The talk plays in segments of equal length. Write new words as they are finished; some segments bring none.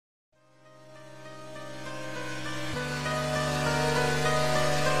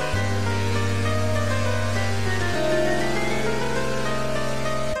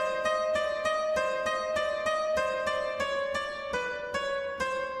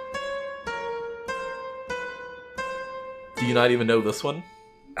Do you not even know this one?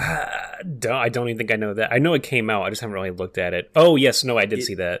 I don't even think I know that. I know it came out. I just haven't really looked at it. Oh, yes. No, I did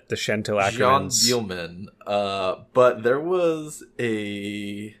see that. The Shinto Jean Ackermans. Dielman. But there was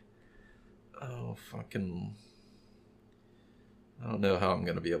a... Oh, fucking... I don't know how I'm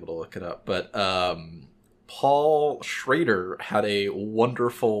going to be able to look it up. But Paul Schrader had a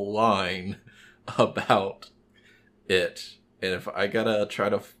wonderful line about it. And if I gotta try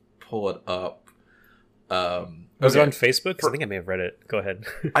to pull it up... Was it on Facebook? Because I think I may have read it. Go ahead.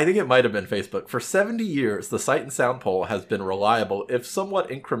 I think it might have been Facebook. For 70 years, the Sight and Sound poll has been reliable, if somewhat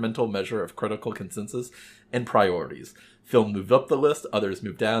incremental measure of critical consensus and priorities. Film moved up the list, others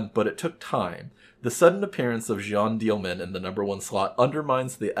moved down, but it took time. The sudden appearance of Jean Dielman in the number one slot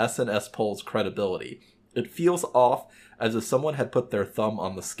undermines the SNS poll's credibility. It feels off, as if someone had put their thumb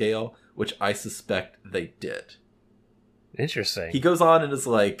on the scale, which I suspect they did. Interesting. He goes on and is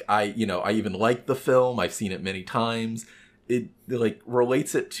like, I even like the film. I've seen it many times. It like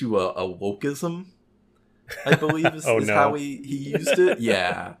relates it to a wokeism, I believe is how he used it.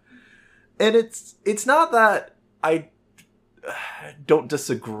 Yeah. And it's not that I don't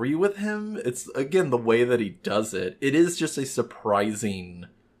disagree with him. It's, again, the way that he does it. It is just a surprising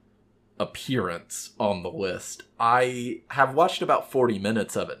appearance on the list. I have watched about 40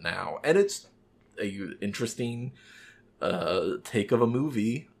 minutes of it now, and it's a interesting take of a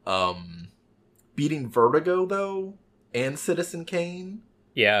movie. Beating Vertigo, though, and Citizen Kane.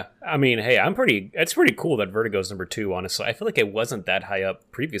 Yeah, I mean, hey, it's pretty cool that Vertigo's number 2, honestly. I feel like it wasn't that high up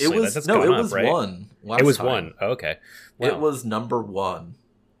previously. It was, That's no, it up, was right? 1 last It was time. 1. Oh, okay. Wow. It was number 1.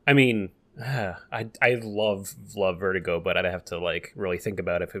 I mean, I love Vertigo, but I'd have to like really think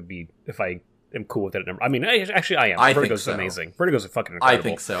about if I am cool with that number. I mean, I am. Vertigo's amazing. Vertigo's fucking incredible. I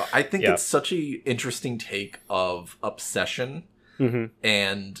think so. I think it's such a interesting take of obsession,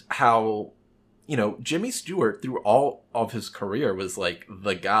 and how, Jimmy Stewart through all of his career was like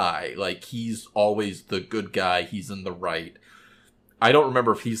the guy. Like, he's always the good guy. He's in the right. I don't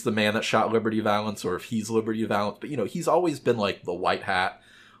remember if he's the man that shot Liberty Valance or if he's Liberty Valance, but he's always been like the white hat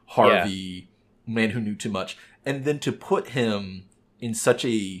Harvey, man who knew too much. And then to put him in such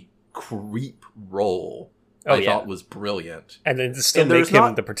a creep role, I thought was brilliant. And then to still make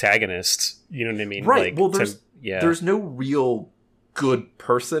him the protagonist, you know what I mean? Right. Like, there's no real good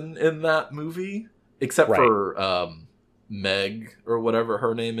person in that movie, except for Meg, or whatever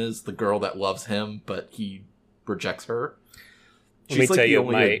her name is, the girl that loves him, but he rejects her. She's like the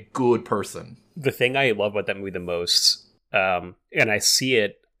only good person. The thing I love about that movie the most, and I see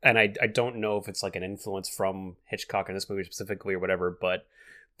it, and I don't know if it's like an influence from Hitchcock in this movie specifically or whatever, but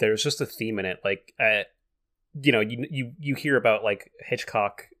there's just a theme in it. Like, you hear about like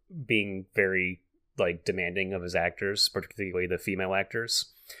Hitchcock being very like demanding of his actors, particularly the female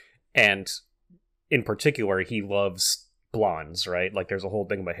actors, and in particular, he loves blondes, right? Like, there's a whole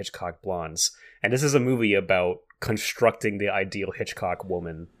thing about Hitchcock blondes, and this is a movie about constructing the ideal Hitchcock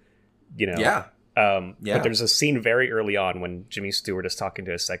woman, Yeah. But there's a scene very early on when Jimmy Stewart is talking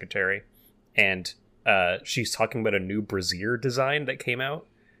to his secretary, and she's talking about a new brassiere design that came out.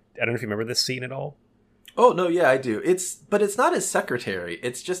 I don't know if you remember this scene at all. Oh, no, yeah, I do. But it's not his secretary.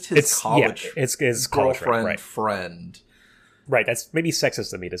 It's just his college it's his girlfriend friend. Right, that's maybe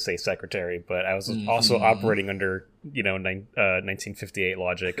sexist of me to say secretary, but I was also operating under, 1958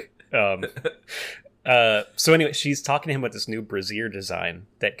 logic. So anyway, she's talking to him about this new brassiere design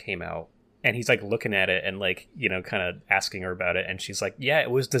that came out, and he's like looking at it and like, kind of asking her about it, and she's like, yeah,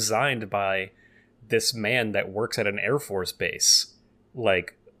 it was designed by this man that works at an Air Force base,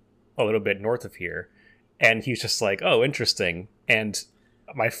 like a little bit north of here. And he's just like, oh, interesting. And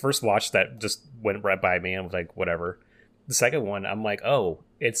my first watch that just went right by me and was like, whatever. The second one, I'm like, oh,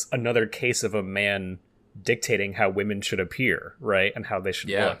 it's another case of a man dictating how women should appear, right? And how they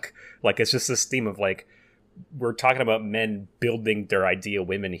should look. Like, it's just this theme of like, we're talking about men building their ideal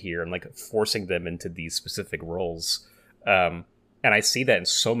women here and like forcing them into these specific roles. And I see that in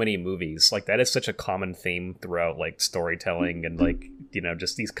so many movies. Like, that is such a common theme throughout like storytelling and like,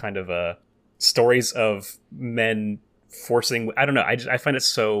 just these kind of stories of men forcing. I don't know. I find it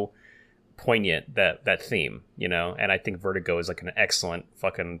so poignant, that theme, and I think Vertigo is like an excellent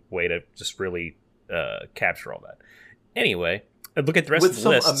fucking way to just really capture all that. Anyway, look at the rest of the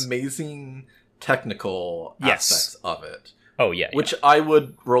list. With some amazing technical aspects of it. Oh, yeah. Which I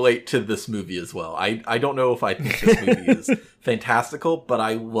would relate to this movie as well. I don't know if I think this movie is fantastical, but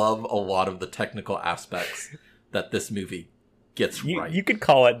I love a lot of the technical aspects that this movie gets right. You could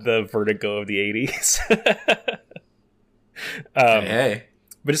call it the Vertigo of the 80s. Hey.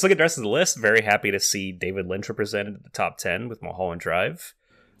 But just look at the rest of the list. Very happy to see David Lynch represented at the top 10 with Mulholland Drive.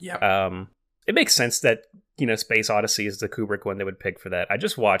 Yeah. It makes sense that, Space Odyssey is the Kubrick one they would pick for that. I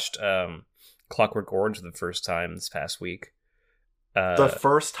just watched Clockwork Orange for the first time this past week. The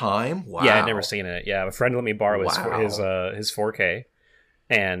first time? Wow. Yeah, I'd never seen it. Yeah, a friend let me borrow his 4K,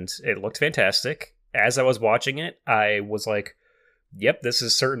 and it looked fantastic. As I was watching it, I was like, yep, this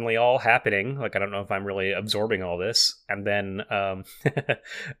is certainly all happening. Like, I don't know if I'm really absorbing all this. And then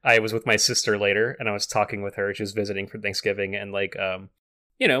I was with my sister later, and I was talking with her. She was visiting for Thanksgiving, and like,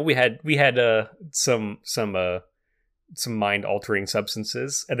 we had some mind altering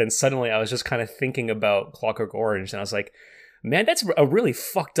substances, and then suddenly I was just kind of thinking about Clockwork Orange, and I was like, man, that's a really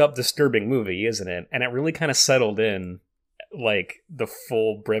fucked up, disturbing movie, isn't it? And it really kind of settled in, like, the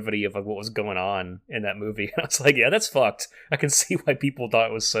full brevity of like, what was going on in that movie. And I was like, yeah, that's fucked. I can see why people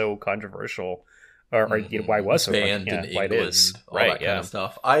thought it was so controversial, or why it was so banned in England, why it is, all that kind of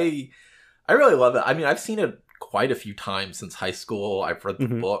stuff. I really love it. I mean, I've seen it quite a few times since high school. I've read the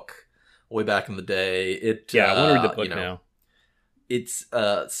book way back in the day. I want to read the book now. It's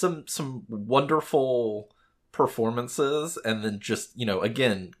some wonderful performances, and then just,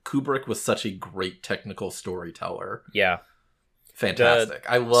 again, Kubrick was such a great technical storyteller. Yeah. Fantastic.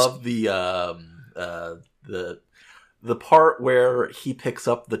 I love the part where he picks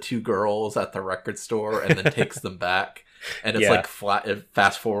up the two girls at the record store and then takes them back. And it's like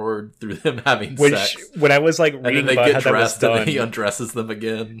fast forward through them having sex. When I was like reading about how that was done, and then he undresses them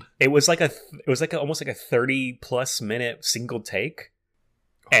again. It was almost like a 30+ minute single take,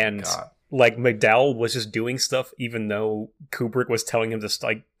 and like McDowell was just doing stuff even though Kubrick was telling him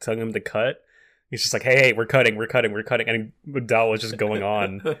to cut. He's just like, hey, we're cutting, and McDowell was just going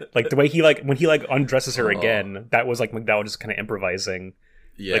on. Like the way when he undresses her again, that was like McDowell just kind of improvising.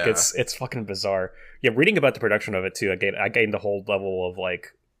 Yeah. Like it's fucking bizarre. Yeah, reading about the production of it too, I gained a whole level of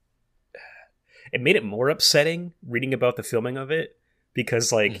like, it made it more upsetting reading about the filming of it,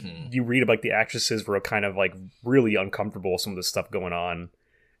 because like you read about the actresses were kind of like really uncomfortable with some of the stuff going on,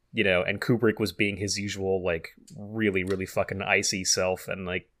 and Kubrick was being his usual like really, really fucking icy self and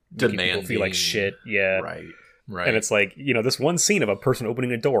like making people feel like shit. Yeah. Right. And it's like, this one scene of a person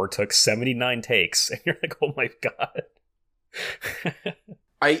opening a door took 79 takes, and you're like, oh my God.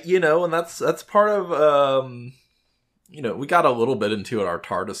 And that's part of we got a little bit into our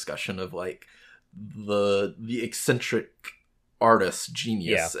TAR discussion of like the eccentric artist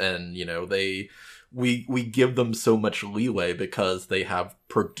genius, and we give them so much leeway because they have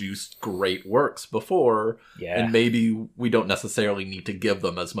produced great works before, and maybe we don't necessarily need to give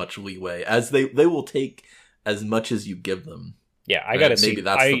them as much leeway as they will take as much as you give them. Yeah, I gotta see. Maybe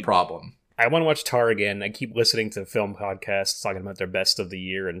that's the problem. I want to watch Tar again. I keep listening to film podcasts talking about their best of the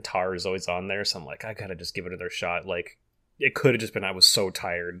year, and Tar is always on there. So I'm like, I gotta just give it another shot. Like, it could have just been I was so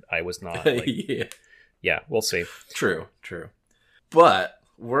tired. I was not. Like, yeah, we'll see. True. But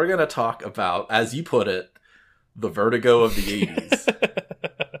we're gonna talk about, as you put it, the vertigo of the 80s.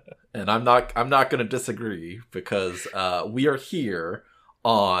 And I'm not gonna disagree, because we are here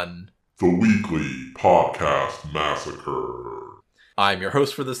on the weekly podcast Massacre. I'm your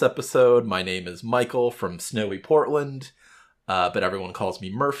host for this episode. My name is Michael from snowy Portland, but everyone calls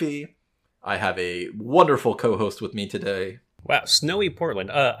me Murphy. I have a wonderful co-host with me today. Wow, snowy Portland.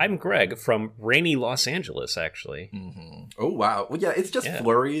 I'm Greg from rainy Los Angeles, actually. Mm-hmm. Oh, wow. Well, yeah, it's just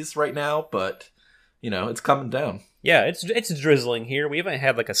flurries right now, but, it's coming down. Yeah, it's drizzling here. We haven't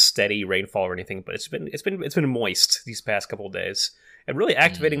had like a steady rainfall or anything, but it's been moist these past couple of days. And really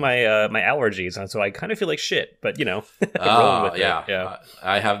activating my allergies, and so I kind of feel like shit. But rolling with it. Yeah.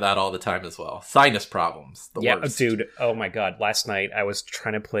 I have that all the time as well. Sinus problems. The worst. Dude. Oh my God. Last night I was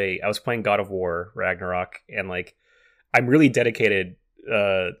playing God of War Ragnarok, and like I'm really dedicated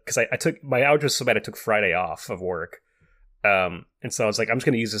because I took my allergies so bad I took Friday off of work, and so I was like, I'm just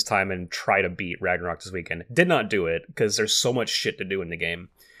gonna use this time and try to beat Ragnarok this weekend. Did not do it because there's so much shit to do in the game.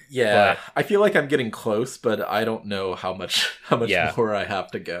 Yeah, I feel like I'm getting close, but I don't know how much more I have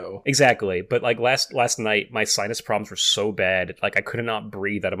to go. Exactly, but like last night, my sinus problems were so bad, like I could not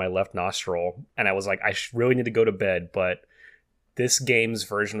breathe out of my left nostril, and I was like, I really need to go to bed. But this game's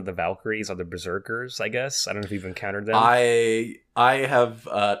version of the Valkyries are the Berserkers, I guess. I don't know if you've encountered them. I have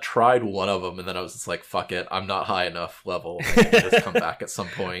tried one of them, and then I was just like, fuck it, I'm not high enough level. I can just come back at some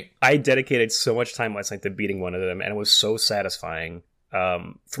point. I dedicated so much time last night to beating one of them, and it was so satisfying.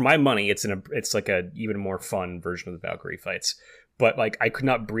 For my money, it's like a even more fun version of the Valkyrie fights. But like, I could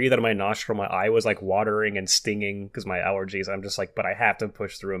not breathe out of my nostril. My eye was like watering and stinging because my allergies. I'm just like, but I have to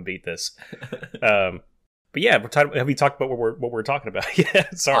push through and beat this. But yeah, have we talked about what we're talking about? Yeah,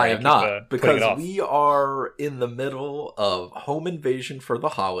 sorry, I have not, because we are in the middle of home invasion for the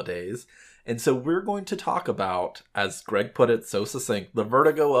holidays, And so we're going to talk about, as Greg put it so succinct, the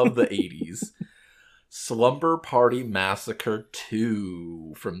vertigo of the 80s. Slumber Party Massacre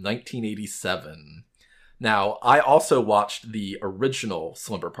 2 from 1987. Now, I also watched the original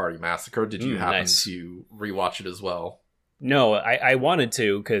Slumber Party Massacre. Did you happen to rewatch it as well? No, I wanted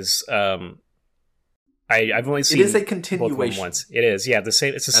to, because I've only seen it is a continuation. Both of them once. It is, yeah. It's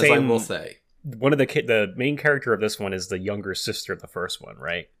the as same. I will say. One of the main character of this one is the younger sister of the first one,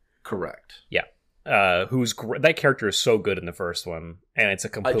 right? Correct. Yeah. That character is so good in the first one, and it's a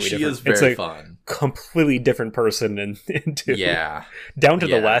completely she different. Is very fun. Completely different person in two. Yeah. Down to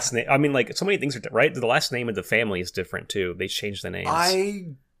the last name. I mean, like, so many things are right. The last name of the family is different too. They changed the names.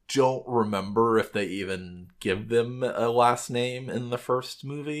 I don't remember if they even give them a last name in the first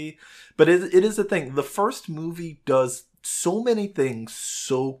movie, but it is a thing. The first movie does so many things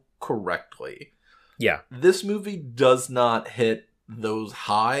so correctly. Yeah. This movie does not hit those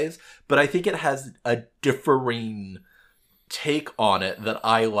highs, but I think it has a differing take on it that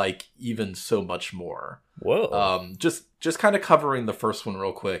I like even so much more. Whoa. Just kind of covering the first one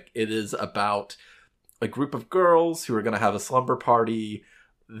real quick. It is about a group of girls who are going to have a slumber party.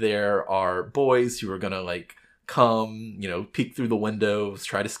 There are boys who are going to like come, peek through the windows,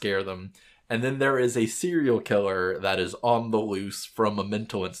 try to scare them. And then there is a serial killer that is on the loose from a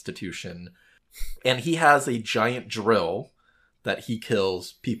mental institution. And he has a giant drill that he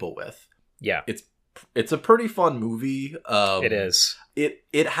kills people with. Yeah. It's a pretty fun movie. It is.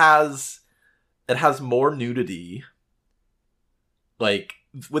 It has more nudity. Like,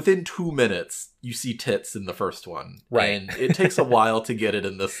 within 2 minutes, you see tits in the first one. Right. And it takes a while to get it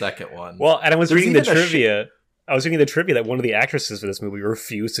in the second one. Well, and I was reading the trivia. I was reading the trivia that one of the actresses for this movie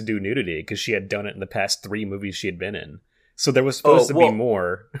refused to do nudity because she had done it in the past 3 movies she had been in. So there was supposed to be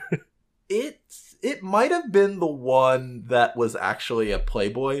more. It might have been the one that was actually a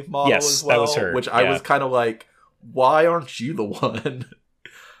Playboy model as well. That was her. Which I was kind of like, why aren't you the one?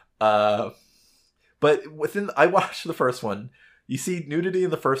 But I watched the first one. You see nudity in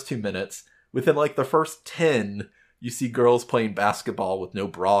the first 2 minutes. Within like the first 10, you see girls playing basketball with no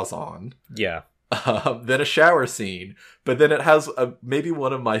bras on. Yeah. Then a shower scene. But then it has maybe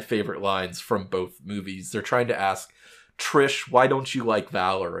one of my favorite lines from both movies. They're trying to ask Trish, why don't you like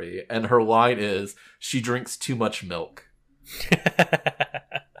Valerie? And her line is, she drinks too much milk.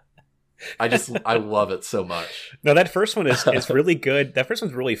 I love it so much. No, that first one is really good. That first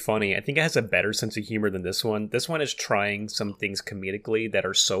one's really funny. I think it has a better sense of humor than this one. This one is trying some things comedically that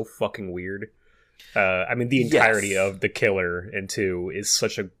are so fucking weird. I mean, the entirety of The Killer in 2 is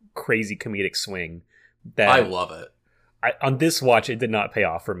such a crazy comedic swing that I love it. On this watch, it did not pay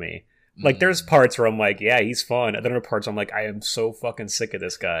off for me. Like, there's parts where I'm like, yeah, he's fun. And then there are parts I'm like, I am so fucking sick of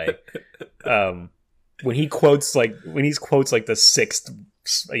this guy. When he quotes like the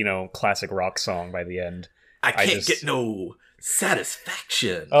 6th, classic rock song by the end. I can't get no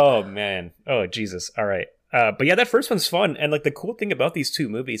satisfaction. Oh, man. Oh, Jesus. All right. But yeah, that first one's fun. And like the cool thing about these 2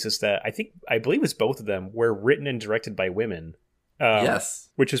 movies is that I believe it's both of them were written and directed by women. Yes.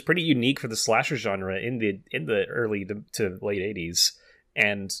 Which is pretty unique for the slasher genre in the early to late 80s.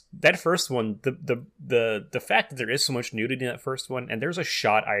 And that first one, the fact that there is so much nudity in that first one, and there's a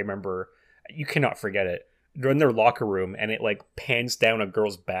shot I remember, you cannot forget it. They're in their locker room, and it like pans down a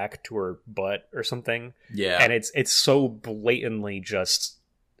girl's back to her butt or something. Yeah, and it's so blatantly just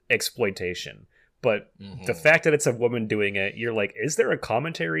exploitation. But the fact that it's a woman doing it, you're like, is there a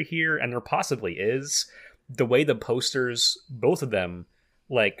commentary here? And there possibly is. The way the posters, both of them,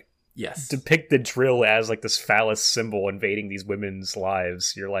 like. Yes. Depict the drill as like this phallus symbol invading these women's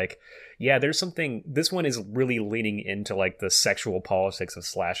lives. You're like, yeah, there's something. This one is really leaning into like the sexual politics of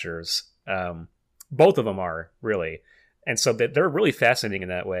slashers. Both of them are really, and so they're really fascinating in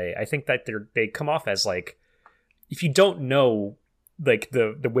that way. I think that they come off as like, if you don't know like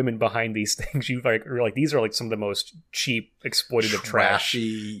the women behind these things, you're like these are like some of the most cheap exploitative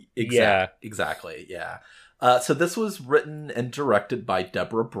trashy. Trash. Exactly. Yeah. So this was written and directed by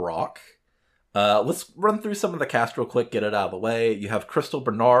Deborah Brock. Let's run through some of the cast real quick, get it out of the way. You have Crystal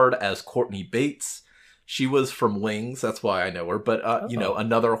Bernard as Courtney Bates. She was from Wings, that's why I know her. But,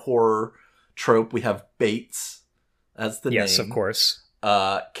 another horror trope, we have Bates as the name. Yes, of course.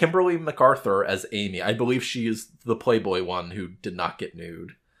 Kimberly MacArthur as Amy. I believe she is the Playboy one who did not get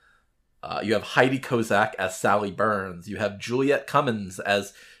nude. You have Heidi Kozak as Sally Burns. You have Juliette Cummins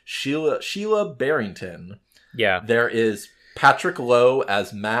as Sheila Barrington. Yeah. There is Patrick Lowe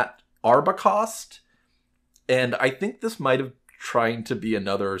as Matt Arbacost. And I think this might have trying to be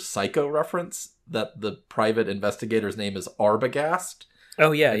another Psycho reference, that the private investigator's name is Arbogast.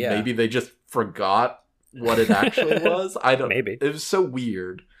 Oh, yeah, and yeah. Maybe they just forgot what it actually was. I don't. Maybe. It was so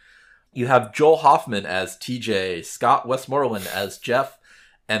weird. You have Joel Hoffman as TJ, Scott Westmoreland as Jeff,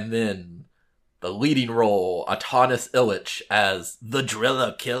 and then the leading role, Atanas Illich as the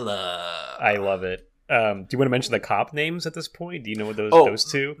Driller Killer. I love it. Do you want to mention the cop names at this point? Do you know what those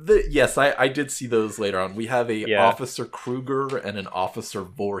two? Yes, I did see those later on. We have a Officer Kruger and an Officer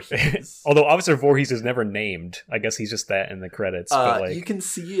Voorhees. Although Officer Voorhees is never named. I guess he's just that in the credits. But you can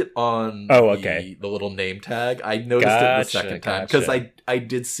see it on the little name tag. I noticed it the second time because I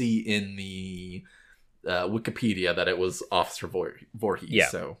did see in the Wikipedia that it was Officer Voorhees. Yeah.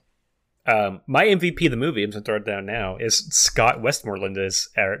 So. My MVP of the movie, I'm going to throw it down now, is Scott Westmoreland as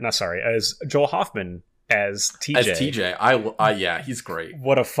Joel Hoffman as TJ. As TJ, yeah, he's great.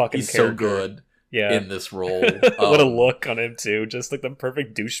 What a fucking he's character. So good in this role. What a look on him too, just like the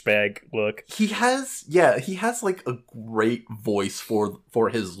perfect douchebag look. He has like a great voice for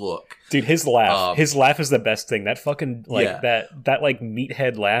his look. Dude, his laugh is the best thing. That fucking that like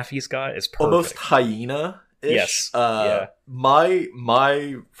meathead laugh he's got is perfect. Almost hyena. Yes. My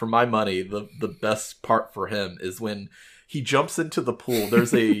for my money, the best part for him is when he jumps into the pool.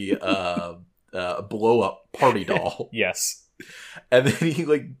 There's a blow up party doll. Yes. And then he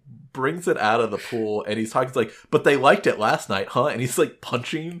like brings it out of the pool and he's talking like, but they liked it last night, huh? And he's like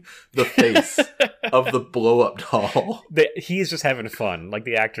punching the face of the blow up doll. He's just having fun. Like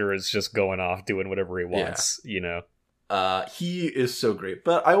the actor is just going off doing whatever he wants, you know. He is so great.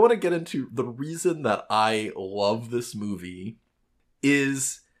 But I want to get into the reason that I love this movie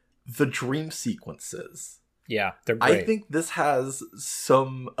is the dream sequences. Yeah, they're great. I think this has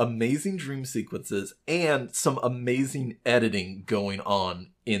some amazing dream sequences and some amazing editing going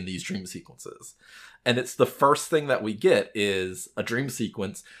on in these dream sequences. And it's the first thing that we get is a dream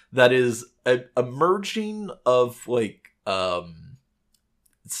sequence that is a merging of like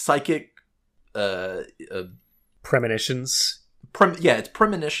psychic premonitions. It's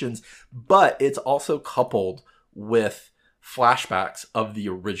premonitions, but it's also coupled with flashbacks of the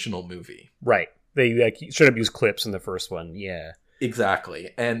original movie. Right. They should have used clips in the first one. Yeah.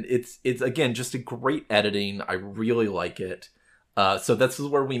 Exactly. And it's again just a great editing. I really like it. So this is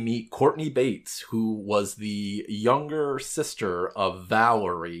where we meet Courtney Bates, who was the younger sister of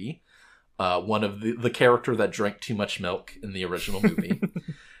Valerie, one of the character that drank too much milk in the original movie.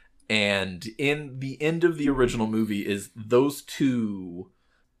 And in the end of the original movie is those two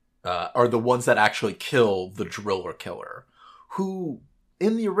are the ones that actually kill the driller killer, who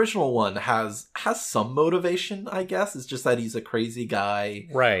in the original one has some motivation, I guess. It's just that he's a crazy guy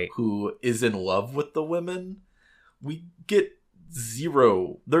who is in love with the women. We get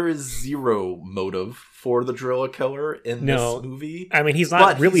there is zero motive for the driller killer in this movie. I mean, he's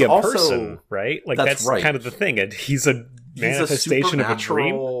not really a person, right? Like that's right. Kind of the thing. He's a manifestation of a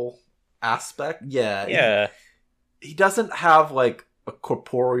dream aspect. Yeah. He doesn't have like a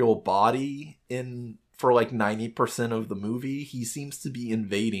corporeal body for like 90% of the movie. He seems to be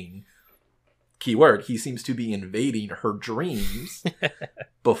invading her dreams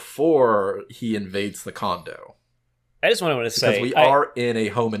before he invades the condo. I just want to say, because we are in a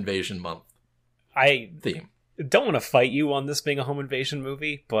home invasion month. Theme. Don't want to fight you on this being a home invasion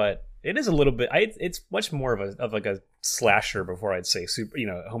movie, but it is a little bit. It's much more of like a slasher before I'd say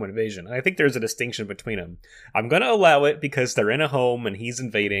home invasion. And I think there's a distinction between them. I'm gonna allow it because they're in a home and he's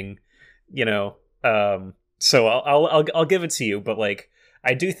invading. So I'll give it to you, but like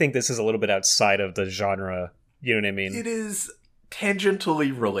I do think this is a little bit outside of the genre. You know what I mean? It is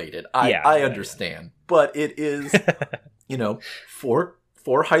tangentially related. I understand, but it is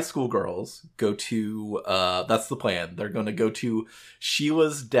four high school girls go to that's the plan. They're going to go to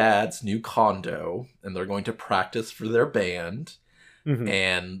Sheila's dad's new condo and they're going to practice for their band. Mm-hmm.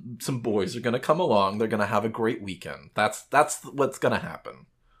 And some boys are going to come along. They're going to have a great weekend. That's what's going to happen.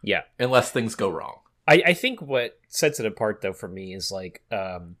 Yeah. Unless things go wrong. I think what sets it apart though for me is like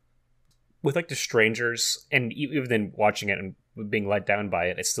with like The Strangers, and even then watching it and being let down by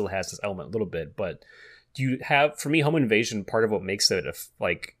it, it still has this element a little bit. But do you have, for me, home invasion, part of what makes it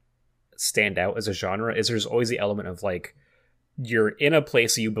like stand out as a genre is there's always the element of like you're in a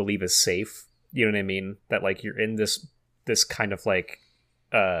place that you believe is safe. You know what I mean? That like you're in this kind of like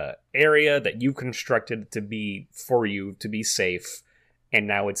area that you constructed to be for you to be safe, and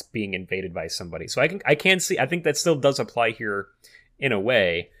now it's being invaded by somebody. So I can see. I think that still does apply here in a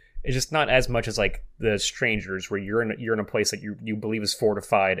way. It's just not as much as like The Strangers, where you're in a place that you believe is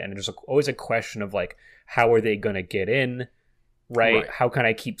fortified, and there's always a question of like, how are they going to get in, right? How can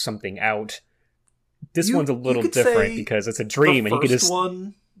I keep something out? This one's a little different because it's a dream, and you could just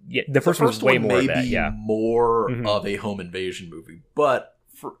the first one's way more of that. Yeah, more of a home invasion movie, but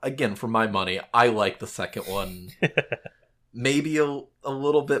for my money, I like the second one maybe a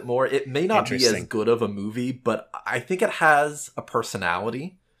little bit more. It may not be as good of a movie, but I think it has a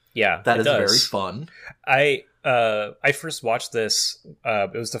personality. Yeah, that is very fun. I first watched this.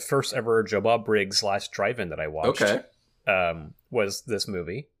 It was the first ever Joe Bob Briggs last drive-in that I watched. Okay, was this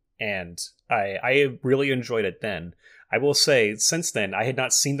movie, and I really enjoyed it then. I will say, since then, I had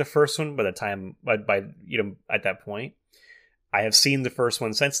not seen the first one by the time, at that point. I have seen the first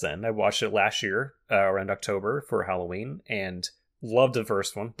one since then. I watched it last year, around October for Halloween, and loved the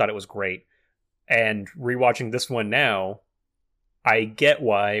first one. Thought it was great. And rewatching this one now, I get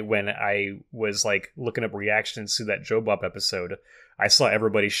why when I was like looking up reactions to that Joe Bob episode, I saw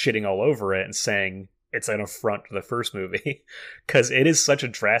everybody shitting all over it and saying it's an affront to the first movie, because it is such a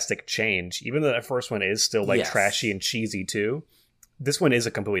drastic change. Even though that first one is still like trashy and cheesy too, this one is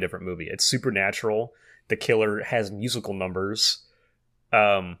a completely different movie. It's supernatural. The killer has musical numbers.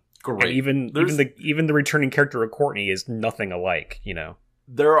 Great. And even the returning character of Courtney is nothing alike.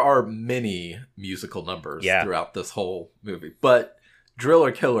 There are many musical numbers throughout this whole movie, but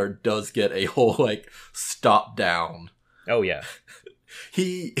Driller Killer does get a whole like stop down. Oh yeah.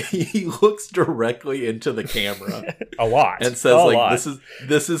 He looks directly into the camera a lot and says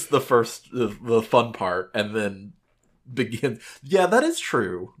this is the first the fun part, and then begins. Yeah, that is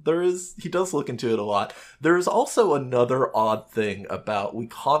true. He does look into it a lot. There is also another odd thing about we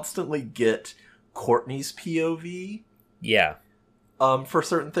constantly get Courtney's POV. Yeah. For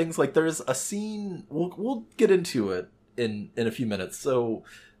certain things, like there's a scene. We'll get into it in a few minutes. So,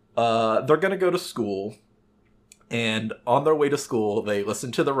 they're gonna go to school. And on their way to school, they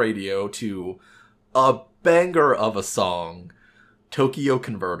listen to the radio to a banger of a song, Tokyo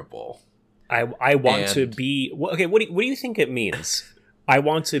Convertible. I want to be... Okay, what do you think it means? I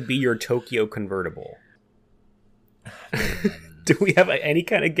want to be your Tokyo Convertible. Do we have any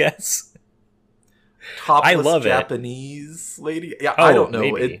kind of guess? Topless I love Japanese lady. Yeah, I don't know.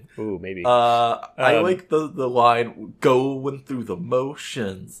 Maybe. Maybe. I like the line "going through the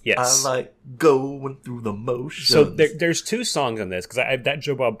motions." Yes, I like going through the motions. So there's two songs on this, because that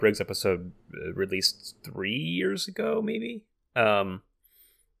Joe Bob Briggs episode released 3 years ago, maybe. I'm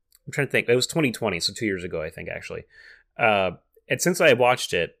trying to think. It was 2020, so 2 years ago, I think, actually. And since I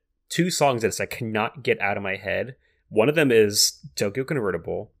watched it, two songs that I cannot get out of my head. One of them is Tokyo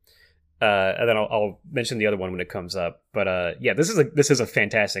Convertible. And then I'll mention the other one when it comes up. But yeah, this is a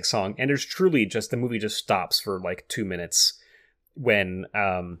fantastic song, and there's truly the movie just stops for like 2 minutes when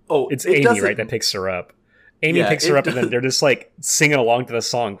it's Amy, right, that picks her up. Amy picks her up, and then they're just like singing along to the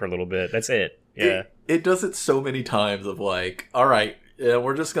song for a little bit. That's it. Yeah, it does it so many times of like, all right,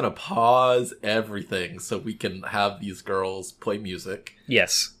 we're just gonna pause everything so we can have these girls play music.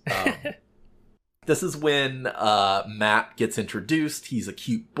 Yes. This is when Matt gets introduced. He's a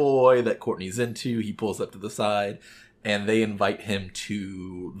cute boy that Courtney's into. He pulls up to the side, and they invite him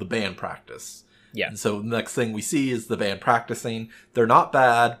to the band practice. Yeah. And so the next thing we see is the band practicing. They're not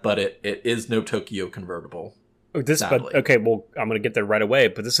bad, but it is no Tokyo Convertible. Okay, well, I'm going to get there right away,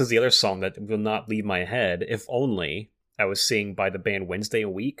 but this is the other song that will not leave my head. If Only, I was seeing by the band Wednesday a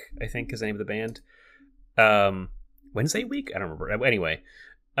Week, I think is the name of the band. Wednesday Week? I don't remember. Anyway.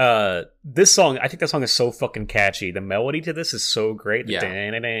 This song, I think that song is so fucking catchy. The melody to this is so great. Yeah.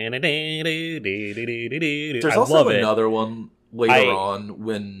 There's also another one later on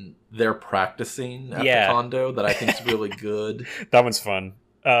when they're practicing at the condo that I think is really good. That one's fun.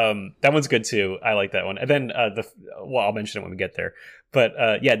 That one's good too. I like that one. And then I'll mention it when we get there.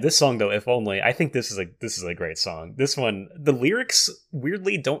 But yeah, this song though, If Only, I think this is a great song. This one, the lyrics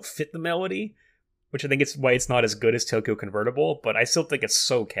weirdly don't fit the melody, which I think it's why it's not as good as Tokyo Convertible, but I still think it's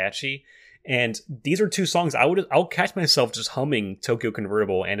so catchy. And these are two songs I'll catch myself just humming Tokyo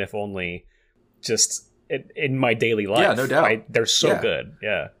Convertible and If Only just in my daily life. Yeah, no doubt. They're so good.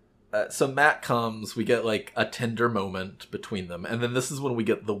 Yeah. So Matt comes, we get like a tender moment between them, and then this is when we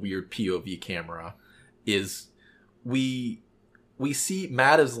get the weird POV camera. Is we see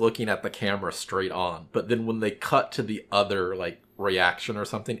Matt is looking at the camera straight on, but then when they cut to the other like reaction or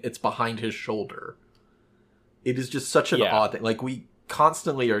something, it's behind his shoulder. It is just such an odd thing. Like we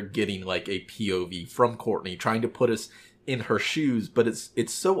constantly are getting like a POV from Courtney trying to put us in her shoes, but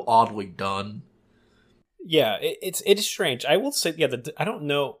it's so oddly done. Yeah, it is strange. I will say, I don't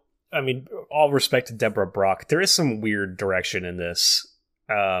know. I mean, all respect to Deborah Brock, there is some weird direction in this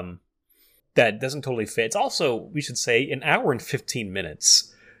that doesn't totally fit. It's also, we should say, an hour and 15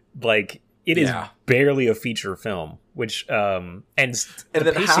 minutes. Like, it is barely a feature film, which and the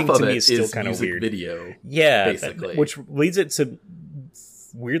then pacing half to of me it is still kind of weird. Video, basically, which leads it to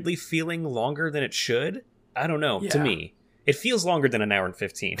weirdly feeling longer than it should. I don't know. To me, it feels longer than an hour and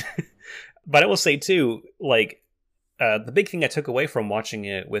 15. But I will say too, like, the big thing I took away from watching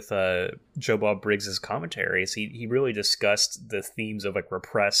it with Joe Bob Briggs's commentary is he really discussed the themes of like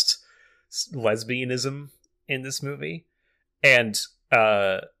repressed lesbianism in this movie, and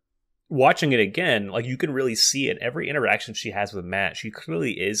watching it again, like you can really see it. Every interaction she has with Matt, she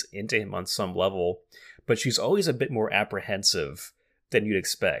clearly is into him on some level, but she's always a bit more apprehensive than you'd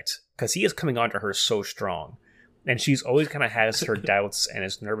expect because he is coming onto her so strong. And she's always kind of has her doubts and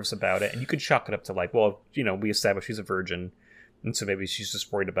is nervous about it. And you could chalk it up to like, well, you know, we established she's a virgin. And so maybe she's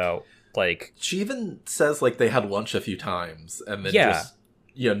just worried about like... She even says like they had lunch a few times and then just,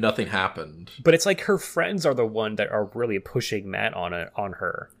 you know, nothing happened. But it's like her friends are the one that are really pushing Matt on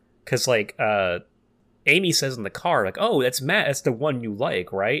her. Because like Amy says in the car, like, oh, that's Matt. That's the one you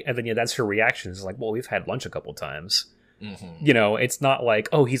like, right? And then yeah, that's her reaction. It's like, well, we've had lunch a couple times. Mm-hmm. You know, it's not like,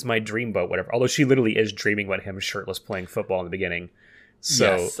 oh, he's my dreamboat, whatever. Although she literally is dreaming about him shirtless playing football in the beginning.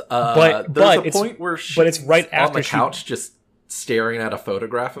 So, yes. But there's a point where it's right after on the couch just staring at a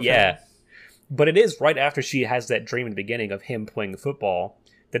photograph of him. Yeah. But it is right after she has that dream in the beginning of him playing football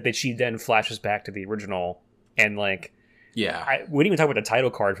that she then flashes back to the original. And like, yeah, we didn't even talk about the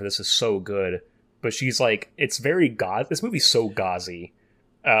title card for this is so good. But she's like, it's very this movie's so gauzy.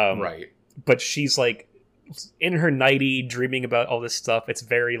 Right. But she's like, in her nightie dreaming about all this stuff. It's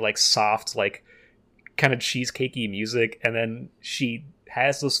very like soft, like kind of cheesecakey music, and then she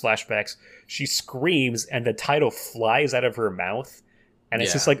has those flashbacks, she screams and the title flies out of her mouth, and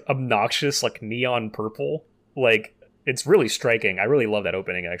it's just like obnoxious, like neon purple. Like it's really striking. I really love that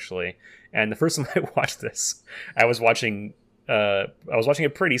opening actually. And the first time I watched this, I was watching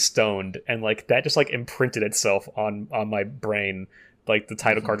it pretty stoned, and like that just like imprinted itself on my brain. Like the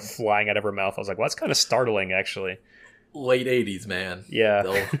title card flying out of her mouth. I was like, well, that's kind of startling, actually. Late 80s, man.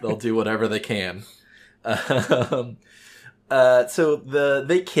 Yeah. They'll do whatever they can. So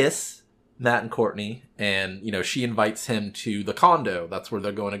they kiss, Matt and Courtney, and, you know, she invites him to the condo. That's where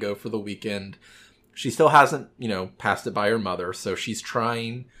they're going to go for the weekend. She still hasn't, you know, passed it by her mother, so she's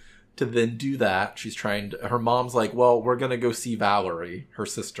trying to then do that. Her mom's like, well, we're going to go see Valerie, her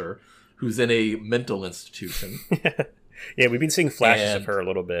sister, who's in a mental institution. Yeah, we've been seeing flashes of her a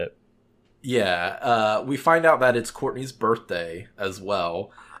little bit. Yeah, we find out that it's Courtney's birthday as well,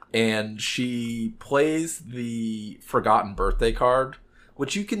 and she plays the forgotten birthday card,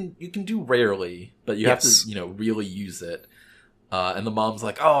 which you can do rarely, but you have to, you know, really use it. And the mom's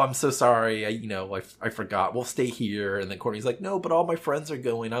like, "Oh, I'm so sorry. I forgot. We'll stay here." And then Courtney's like, "No, but all my friends are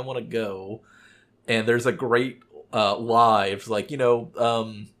going. I want to go." And there's a great live, like, you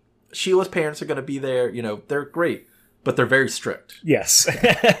know, Sheila's parents are going to be there. You know, they're great. But they're very strict. Yes,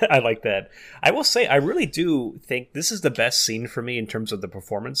 I like that. I will say, I really do think this is the best scene for me in terms of the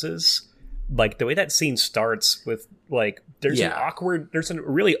performances. Like, the way that scene starts with, like, there's a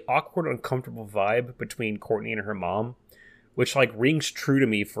really awkward, uncomfortable vibe between Courtney and her mom, which, like, rings true to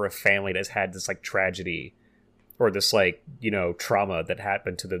me for a family that's had this, like, tragedy or this, like, you know, trauma that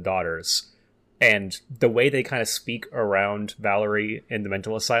happened to the daughters. And the way they kind of speak around Valerie in the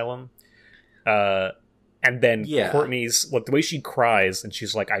mental asylum, and then Courtney's, like, the way she cries, and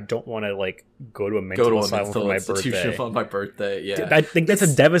she's like, I don't want to, like, go to a mental asylum for my birthday. On my birthday, yeah. I think that's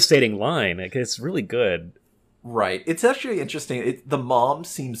a devastating line. Like, it's really good. Right. It's actually interesting. The mom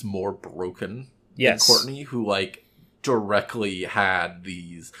seems more broken than Courtney, who, like, directly had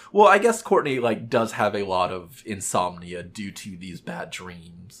these... Well, I guess Courtney, like, does have a lot of insomnia due to these bad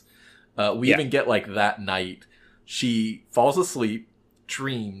dreams. We even get, like, that night, she falls asleep,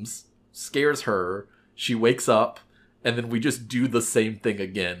 dreams, scares her... She wakes up, and then we just do the same thing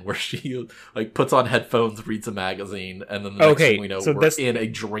again, where she like puts on headphones, reads a magazine, and then the next thing we know, we're in a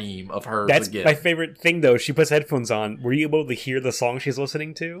dream of hers again. That's my favorite thing, though. She puts headphones on. Were you able to hear the song she's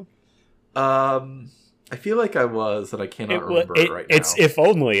listening to? I feel like I was, and I cannot remember it right now. It's If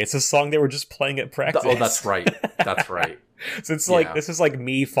Only. It's a song they were just playing at practice. Oh, that's right. That's right. So it's like, this is like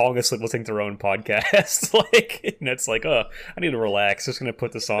me falling asleep listening to our own podcast. Like, and it's like, oh, I need to relax. Just going to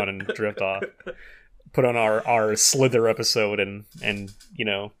put this on and drift off. Put on our Slither episode and you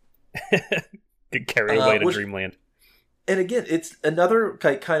know, get carried away to dreamland. And again, it's another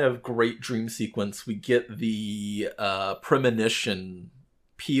kind of great dream sequence. We get the premonition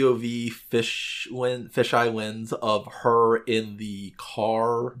POV fisheye lens of her in the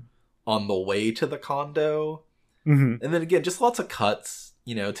car on the way to the condo. Mm-hmm. And then again, just lots of cuts,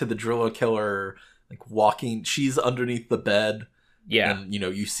 you know, to the driller killer, like walking. She's underneath the bed. Yeah. And, you know,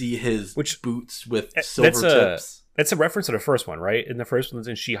 you see his boots with silver tips. That's a reference to the first one, right? In the first one,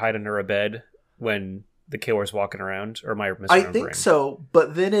 doesn't she hide under a bed when the killer's walking around? Or am I misremembering? I think so,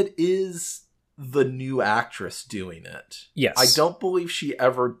 but then it is the new actress doing it. Yes. I don't believe she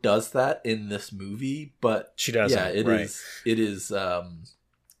ever does that in this movie, but she doesn't. Yeah, it is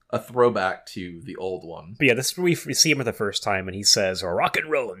a throwback to the old one. But yeah, this is where we see him for the first time, and he says, "Rock and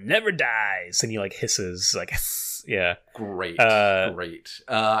roll never dies," and he like hisses, like, yeah, great.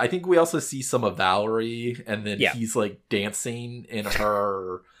 I think we also see some of Valerie, and then he's like dancing in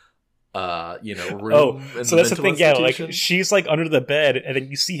her, room. Oh, so that's the thing. Yeah, like she's like under the bed, and then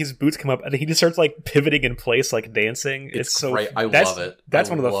you see his boots come up, and then he just starts like pivoting in place, like dancing. It's so great. I love it. That's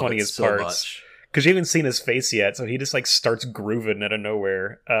one of the funniest parts. Because you haven't seen his face yet, so he just like starts grooving out of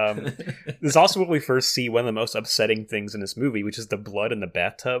nowhere. This is also what we first see one of the most upsetting things in this movie, which is the blood in the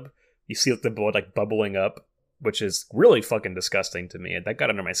bathtub. You see the blood like bubbling up, which is really fucking disgusting to me. That got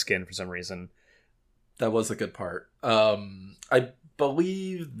under my skin for some reason. That was a good part. I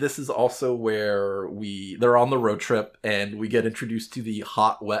believe this is also where they're on the road trip and we get introduced to the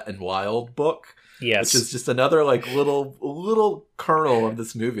Hot, Wet, and Wild book. Yes. Which is just another like little kernel of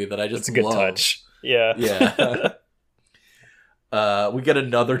this movie that I just love. It's a good touch. Yeah. Yeah. We get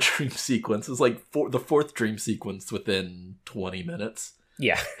another dream sequence. It's like the fourth dream sequence within 20 minutes.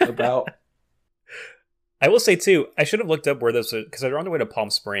 Yeah. About. I will say too, I should have looked up where this was, because they're on their way to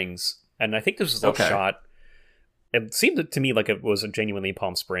Palm Springs, and I think this was shot. It seemed to me like it was genuinely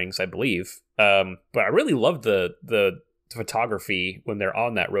Palm Springs, I believe. But I really loved the photography when they're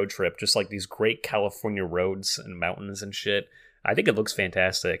on that road trip, just like these great California roads and mountains and shit. I think it looks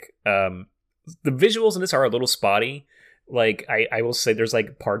fantastic. The visuals in this are a little spotty. Like I will say there's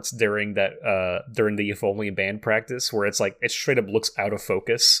like parts during the If Only band practice where it's like it straight up looks out of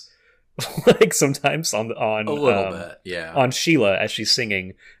focus. Like sometimes on a little bit, yeah, on Sheila as she's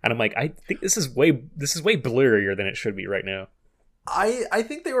singing, and I'm like, I think this is way blurrier than it should be right now. I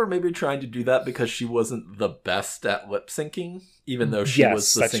think they were maybe trying to do that because she wasn't the best at lip syncing, even though she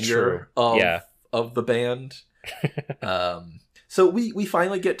was the singer of the band. So we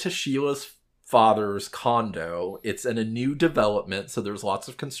finally get to Sheila's father's condo. It's in a new development, so there's lots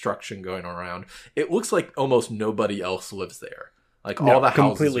of construction going around. It looks like almost nobody else lives there. Like all the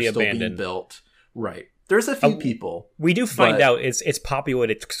houses are still being built. Right. There's a few people. We do find out it's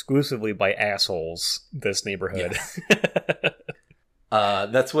populated exclusively by assholes, this neighborhood. Yes.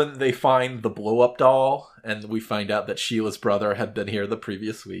 That's when they find the blow-up doll, and we find out that Sheila's brother had been here the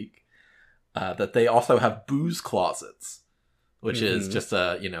previous week. That they also have booze closets, which is just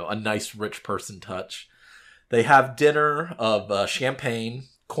a nice rich person touch. They have dinner of champagne,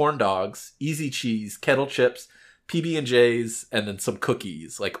 corn dogs, easy cheese, kettle chips, PB&Js, and then some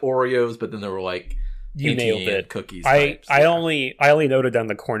cookies, like Oreos, but then there were like you nailed it cookies. I only noted down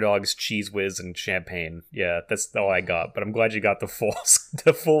the corn dogs, cheese whiz, and champagne. Yeah, that's all I got. But I'm glad you got the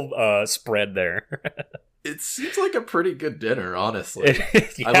full spread there. It seems like a pretty good dinner, honestly.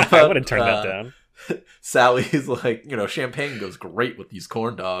 I wouldn't turn that down. Sally's like, champagne goes great with these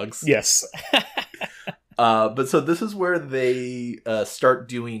corn dogs. Yes. But so this is where they start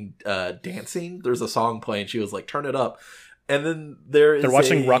doing dancing. There's a song playing. She was like, turn it up. And then they're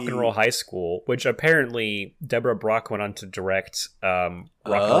watching Rock and Roll High School, which apparently Deborah Brock went on to direct Rock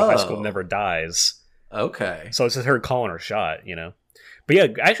and Roll High School Never Dies. Okay. So it's just her calling her shot, But yeah,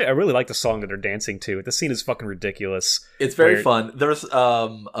 actually, I really like the song that they're dancing to. The scene is fucking ridiculous. It's very fun. There's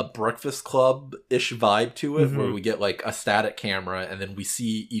a Breakfast Club-ish vibe to it, where we get like a static camera, and then we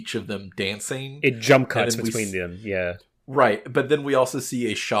see each of them dancing. It jump cuts between them, yeah. Right, but then we also see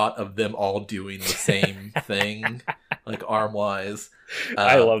a shot of them all doing the same thing, like arm-wise.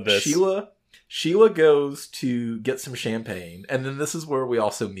 I love this. Sheila goes to get some champagne, and then this is where we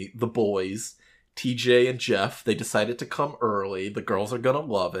also meet the boys. TJ and Jeff, they decided to come early. The girls are gonna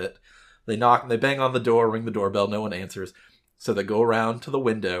love it. They knock, they bang on the door, ring the doorbell, no one answers. So they go around to the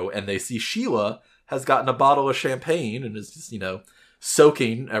window and they see Sheila has gotten a bottle of champagne and is just,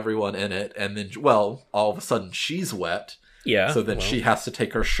 soaking everyone in it. And then, all of a sudden she's wet. Yeah. So then she has to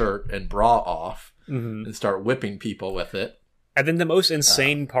take her shirt and bra off and start whipping people with it. And then the most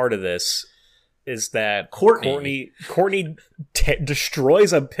insane part of this is that Courtney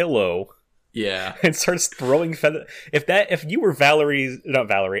destroys a pillow. Yeah. And starts throwing feather. If you were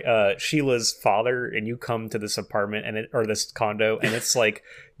Sheila's father, and you come to this apartment or this condo, and it's like,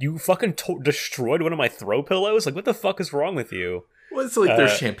 you fucking destroyed one of my throw pillows? Like, what the fuck is wrong with you? Well, it's like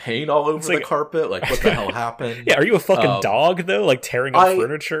there's champagne all over the carpet. Like, what the hell happened? Yeah, are you a fucking dog, though? Like, tearing up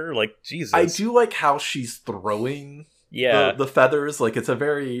furniture? Like, Jesus. I do like how she's throwing the feathers. Like, it's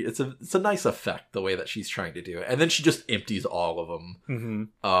a nice effect, the way that she's trying to do it. And then she just empties all of them.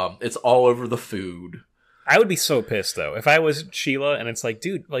 It's all over the food. I would be so pissed, though, if I was Sheila and it's like,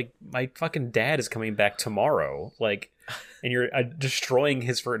 dude, like, my fucking dad is coming back tomorrow. Like, and you're destroying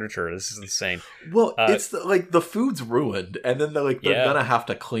his furniture. This is insane. Well, it's the food's ruined, and then they're gonna have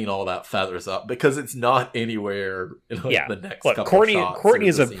to clean all that feathers up because it's not anywhere in the next couple shots. Courtney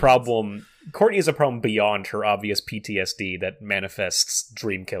is a problem. Courtney is a problem beyond her obvious PTSD that manifests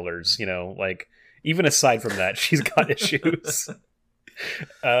dream killers. Even aside from that, she's got issues.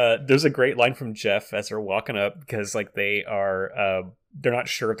 There's a great line from Jeff as they're walking up because they are they're not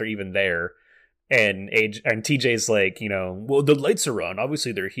sure if they're even there, and TJ's like, well, the lights are on,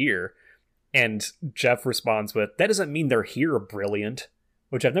 obviously they're here, and Jeff responds with, that doesn't mean they're here, brilliant,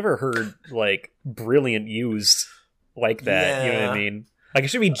 which I've never heard brilliant used like that. Yeah. You know what I mean? It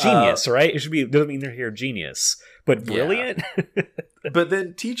should be genius, right? It should be, doesn't mean they're here, genius, but brilliant. Yeah. But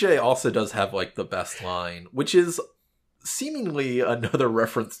then TJ also does have the best line, which is seemingly another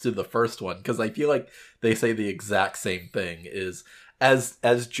reference to the first one, because I feel like they say the exact same thing. Is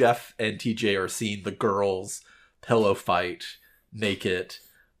as Jeff and TJ are seeing the girls pillow fight naked,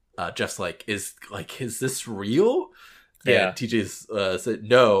 Jeff's is this real? Yeah. And TJ's said,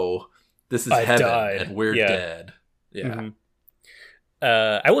 no, this is heaven, and we're dead. Yeah. Mm-hmm.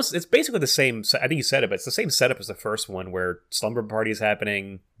 It's basically the same. I think you said it, but it's the same setup as the first one, where slumber party is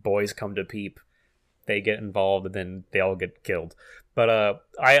happening, boys come to peep, they get involved, and then they all get killed. But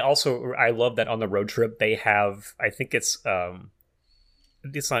I love that on the road trip they have, I think it's not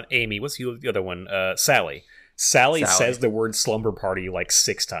Amy. What's the other one? Sally. Sally says the word slumber party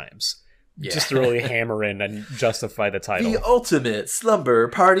 6 times. Yeah. Just to really hammer in and justify the title. The ultimate slumber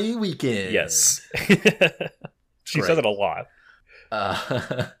party weekend. Yes. She says it a lot.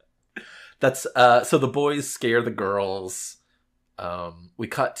 That's so the boys scare the girls. We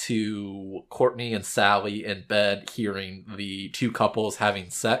cut to Courtney and Sally in bed hearing the two couples having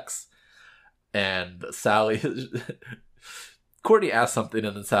sex, and Courtney asks something,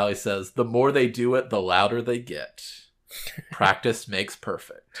 and then Sally says, the more they do it, the louder they get. Practice makes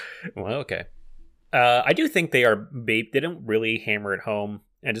perfect. Well, okay. I do think they don't really hammer it home,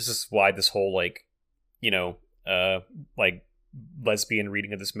 and this is why this whole lesbian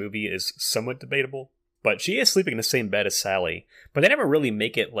reading of this movie is somewhat debatable. But she is sleeping in the same bed as Sally, but they never really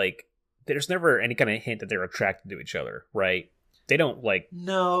make it there's never any kind of hint that they're attracted to each other, right? They don't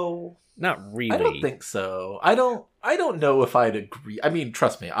No, not really. I don't think so. I don't know if I'd agree. I mean,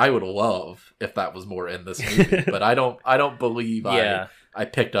 trust me, I would love if that was more in this movie, but I don't believe I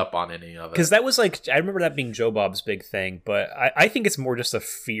picked up on any of it. Because that was I remember that being Joe Bob's big thing, but I think it's more just a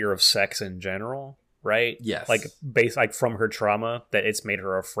fear of sex in general, right? Yes. Based from her trauma, that it's made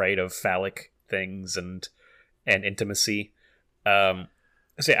her afraid of phallic things and intimacy. I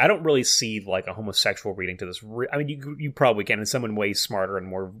don't really see a homosexual reading to this. I mean, you probably can, and someone way smarter and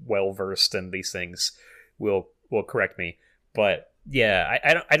more well versed in these things will correct me. But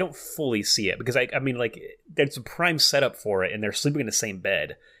yeah, I don't fully see it, because I mean there's a prime setup for it, and they're sleeping in the same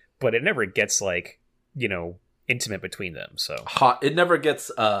bed, but it never gets intimate between them. So hot. It never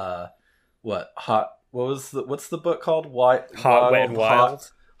gets hot. What's the book called? Hot, Wet, and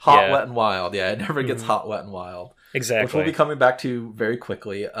Wild. Hot, Wet, and Wild. Yeah, it never gets hot, wet, and wild. Exactly. Which we'll be coming back to very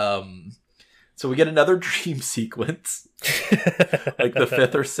quickly. So we get another dream sequence, the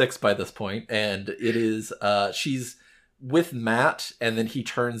 5th or 6th by this point, and it is she's with Matt, and then he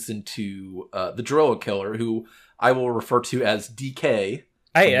turns into the driller killer, who I will refer to as DK.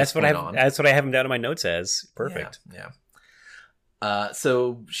 Hey, that's what I have him down in my notes as. Perfect. Yeah.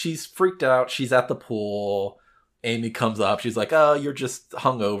 So she's freaked out. She's at the pool. Amy comes up. She's like, "Oh, you're just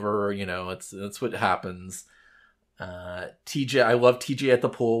hungover. That's what happens." TJ, I love TJ at the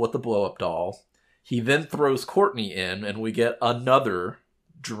pool with the blow-up doll. He then throws Courtney in, and we get another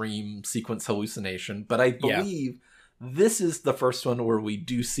dream sequence hallucination. But I believe this is the first one where we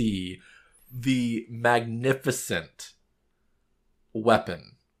do see the magnificent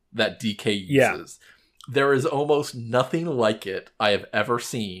weapon that DK uses. Yeah. There is almost nothing like it I have ever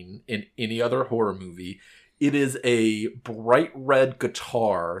seen in any other horror movie. It is a bright red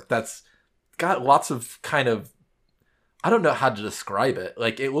guitar that's got lots of I don't know how to describe it.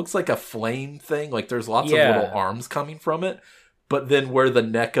 It looks like a flame thing. There's lots of little arms coming from it. But then where the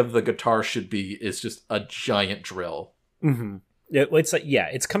neck of the guitar should be is just a giant drill. Mm-hmm.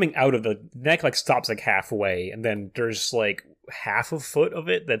 It's coming out of the neck, stops halfway. And then there's half a foot of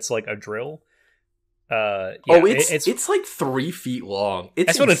it that's a drill. It's 3 feet long.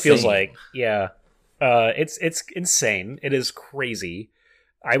 That's what it feels like. Yeah. It's insane. It is crazy.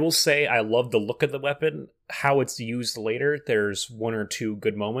 I will say I love the look of the weapon. How it's used later, there's 1 or 2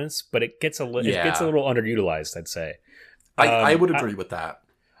 good moments, but it gets a little underutilized, I'd say. I would agree with that.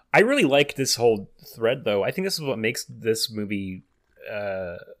 I really like this whole thread, though. I think this is what makes this movie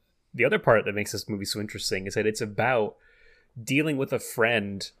the other part that makes this movie so interesting is that it's about dealing with a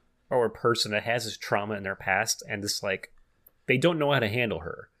friend or a person that has this trauma in their past, and this like they don't know how to handle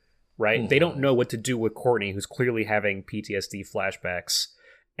her, right? They don't know what to do with Courtney, who's clearly having PTSD flashbacks,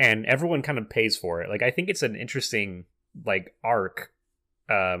 and everyone kind of pays for it. Like, I think it's an interesting like arc,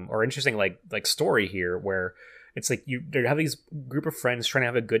 or interesting like story here, where it's like they have these group of friends trying to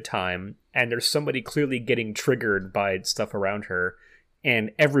have a good time, and there's somebody clearly getting triggered by stuff around her,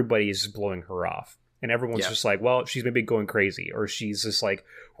 and everybody's blowing her off. And everyone's just like, well, she's maybe going crazy, or she's just like,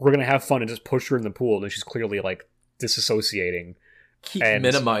 we're going to have fun and just push her in the pool. And she's clearly like disassociating. Keep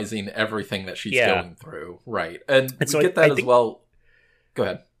minimizing everything that she's going through. Right. And we get that as well. Go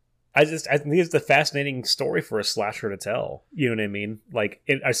ahead. I think it's a fascinating story for a slasher to tell. You know what I mean? Like,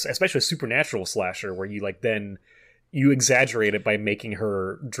 especially a supernatural slasher where you like then you exaggerate it by making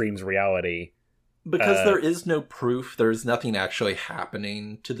her dreams reality. Because there is no proof, there's nothing actually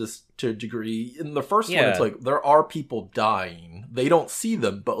happening to a degree. In the first one, it's like there are people dying. They don't see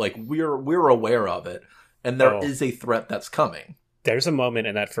them, but like we're aware of it, and there is a threat that's coming. There's a moment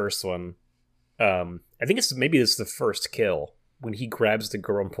in that first one. I think it's the first kill when he grabs the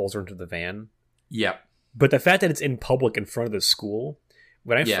girl and pulls her into the van. Yep. But the fact that it's in public in front of the school,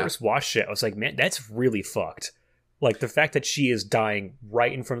 when I first watched it, I was like, man, that's really fucked. Like, the fact that she is dying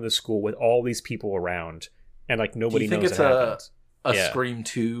right in front of the school with all these people around, and, like, nobody knows it happened. A Scream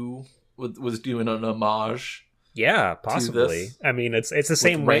 2 was doing an homage? Yeah, possibly. I mean, it's the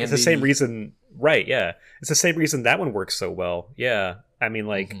same way. It's the same reason, right? Yeah, it's the same reason that one works so well. Yeah, I mean,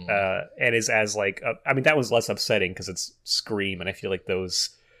 like, and is as like, I mean, that one's less upsetting because it's Scream, and I feel like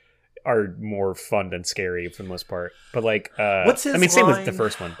those are more fun than scary for the most part. But like, what's his line? Same with the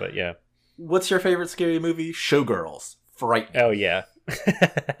first one, but yeah. What's your favorite scary movie? Showgirls. Frightening. Oh, yeah.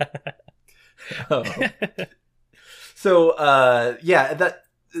 So, that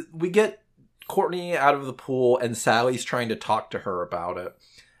we get Courtney out of the pool, and Sally's trying to talk to her about it.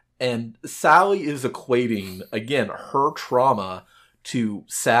 And Sally is equating, again, her trauma to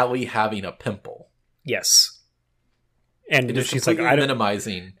Sally having a pimple. Yes. And she's like,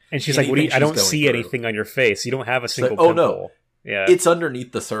 minimizing. And she's like, I don't see anything on your face. You don't have a single pimple. Oh, no. Yeah. It's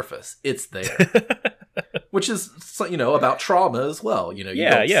underneath the surface. It's there. Which is, about trauma as well. You don't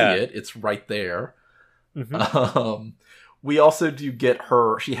see it. It's right there. Mm-hmm. We also do get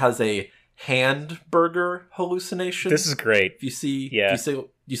her. She has a hand burger hallucination. This is great. You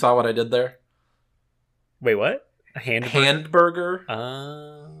saw what I did there? Wait, what? A hamburger?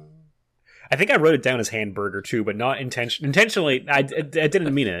 I think I wrote it down as hamburger too, but not intentionally. I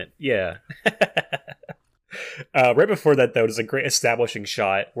didn't mean it. Yeah. Right before that, though, there's a great establishing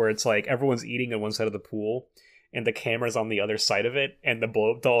shot where it's like everyone's eating on one side of the pool, and the camera's on the other side of it, and the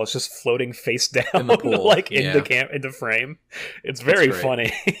blow-up doll is just floating face down in the pool, like in the frame. It's very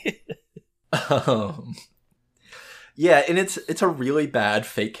funny. Yeah, and it's a really bad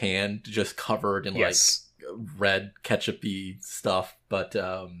fake hand, just covered in like red ketchupy stuff. But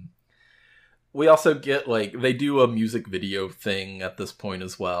we also get like they do a music video thing at this point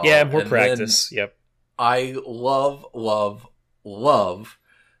as well. Yeah, more practice. Yep. I love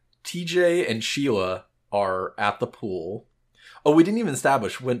TJ and Sheila are at the pool. Oh, we didn't even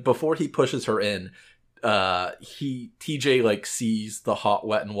establish before he pushes her in, TJ like sees the Hot,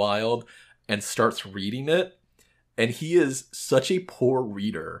 Wet, and Wild and starts reading it, and he is such a poor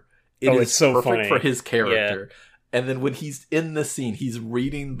reader. It's so perfect funny for his character. Yeah. And then when he's in the scene, he's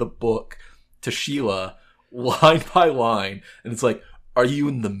reading the book to Sheila line by line, and it's like, "Are you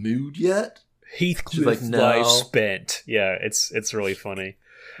in the mood yet?" Heathcliff like, no. Life spent. Yeah, it's really funny.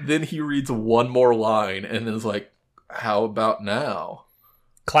 Then he reads one more line and then is like, how about now?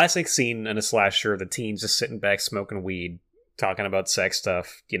 Classic scene in a slasher, the teens just sitting back smoking weed, talking about sex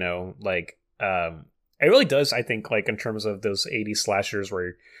stuff, like it really does, I think, like in terms of those 80s slashers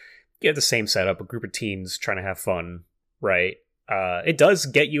where you have the same setup, a group of teens trying to have fun, right? It does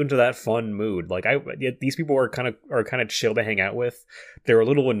get you into that fun mood. Like these people are kind of chill to hang out with. They're a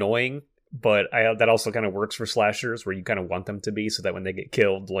little annoying, but that also kind of works for slashers where you kind of want them to be so that when they get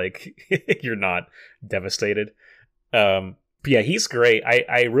killed, like you're not devastated. But yeah, he's great.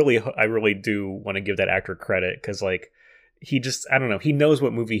 I really do want to give that actor credit because like he just, I don't know, he knows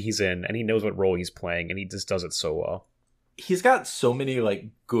what movie he's in and he knows what role he's playing and he just does it so well. He's got so many like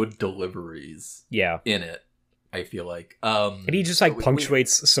good deliveries. Yeah. In it, I feel like. And he just like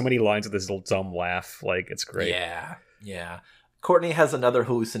punctuates so many lines with this little dumb laugh. Like it's great. Yeah. Courtney has another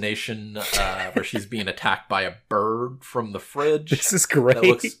hallucination where she's being attacked by a bird from the fridge. This is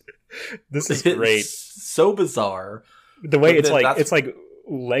great. This is great. So bizarre. The way it's like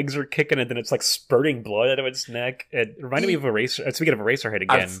legs are kicking and then it's like spurting blood out of its neck. It reminded me of speaking of Eraserhead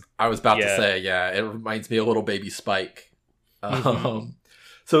again. I was about to say, yeah, it reminds me of little baby Spike.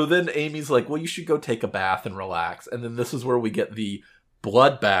 So then Amy's like, well, you should go take a bath and relax. And then this is where we get the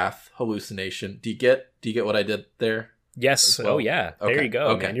bloodbath hallucination. Do you get what I did there? Yes. Well? Oh yeah. Okay. There you go.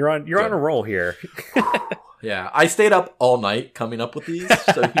 Okay. Man. You're on a roll here. Yeah. I stayed up all night coming up with these,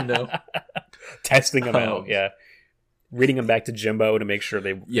 so you know. Testing them out, yeah. Reading them back to Jimbo to make sure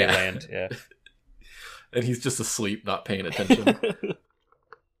they land, yeah. And he's just asleep, not paying attention.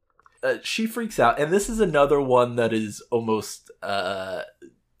 She freaks out, and this is another one that is almost,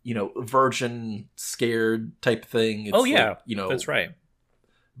 virgin scared type thing. It's like, that's right.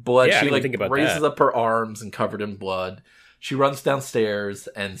 Blood. Yeah, she raises up her arms and covered in blood. She runs downstairs,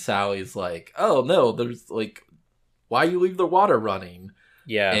 and Sally's like, "Oh no, there's like, why you leave the water running?"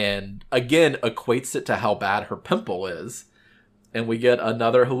 Yeah. And again, equates it to how bad her pimple is. And we get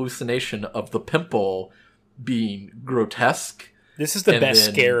another hallucination of the pimple being grotesque. This is the best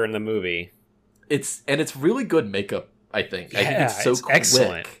scare in the movie. It's really good makeup, I think. Yeah, I think it's so quick.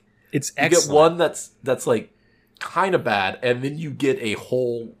 Excellent. It's excellent. You get one that's like kind of bad, and then you get a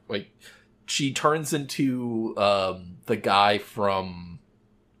whole, like, she turns into the guy from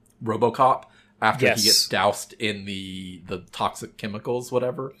RoboCop. After he gets doused in the toxic chemicals,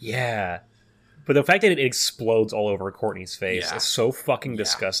 whatever. Yeah. But the fact that it explodes all over Courtney's face is so fucking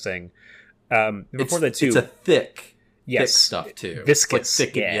disgusting. Before that, too. It's a thick stuff, too. Viscous. It's like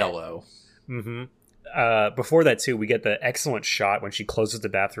thick and yellow. Mm-hmm. Before that, too, we get the excellent shot when she closes the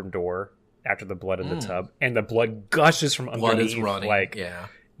bathroom door after the blood in the tub. And the blood gushes from underneath. Blood is running,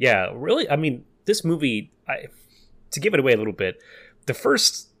 Yeah, really? I mean, this movie, to give it away a little bit, the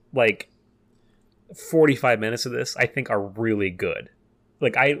first, 45 minutes of this I think are really good.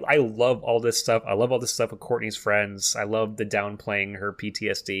 Like I love all this stuff. I love all this stuff with Courtney's friends. I love the downplaying her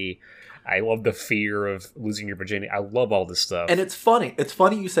PTSD. I love the fear of losing your virginity. I love all this stuff. And it's funny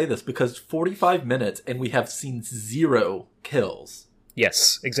you say this, because 45 minutes and we have seen 0 kills.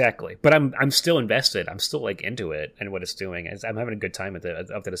 Yes, exactly. But I'm still invested. I'm still into it and what it's doing. I'm having a good time up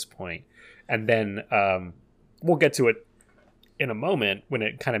to this point. And then we'll get to it in a moment when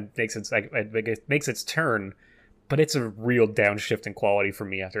it kind of makes its turn, but it's a real downshift in quality for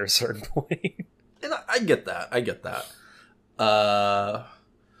me after a certain point. And I get that.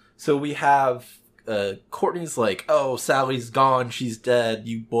 So we have Courtney's like, oh, Sally's gone, she's dead,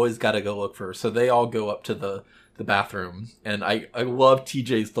 you boys gotta go look for her. So they all go up to the bathroom, and I love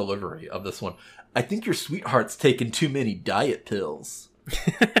TJ's delivery of this one. I think your sweetheart's taken too many diet pills.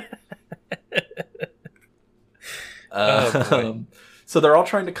 So they're all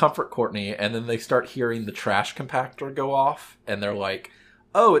trying to comfort Courtney, and then they start hearing the trash compactor go off, and they're like,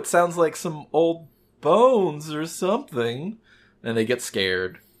 oh, it sounds like some old bones or something, and they get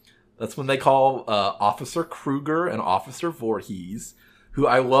scared. That's when they call Officer Kruger and Officer Voorhees, who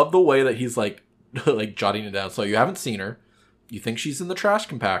I love the way that he's like jotting it down. So you haven't seen her, you think she's in the trash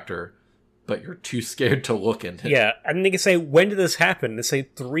compactor, but you're too scared to look in it. Yeah, and they can say, when did this happen? They say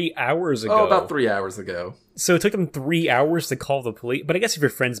 3 hours ago. Oh, about 3 hours ago. So it took them 3 hours to call the police. But I guess if your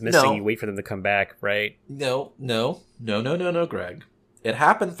friend's missing, you wait for them to come back, right? No, Greg. It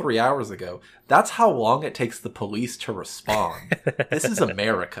happened 3 hours ago. That's how long it takes the police to respond. This is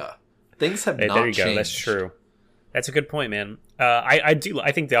America. Things have not changed. There you go. That's true. That's a good point, man. I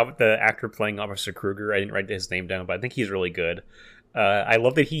think the actor playing Officer Kruger, I didn't write his name down, but I think he's really good. I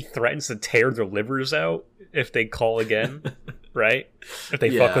love that he threatens to tear their livers out if they call again, right? If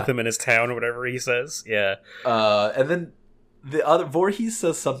they fuck with him in his town or whatever he says. Yeah. And then the other Voorhees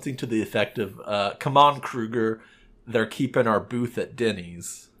says something to the effect of, come on, Kruger, they're keeping our booth at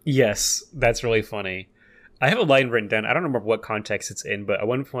Denny's. Yes, that's really funny. I have a line written down. I don't remember what context it's in, but at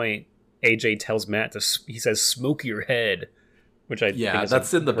one point, AJ tells Matt he says, "Smoke your head," which I think is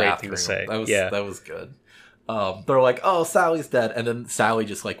that's in the bathroom. To say. That was good. They're like, "Oh, Sally's dead," and then Sally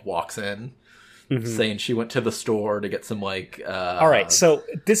just walks in, saying she went to the store to get some all right, so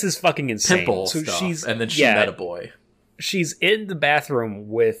this is fucking insane. Pimple stuff, and then she met a boy. She's in the bathroom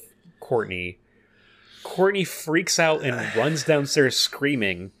with Courtney. Courtney freaks out and runs downstairs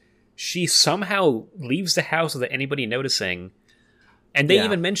screaming. She somehow leaves the house without anybody noticing. And they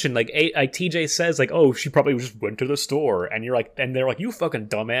even mention, TJ says, oh, she probably just went to the store. And they're like, you fucking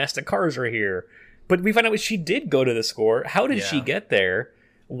dumbass, the cars are here. But we find out she did go to the store. How did she get there?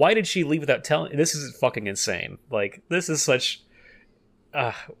 Why did she leave without telling? This is fucking insane. This is such,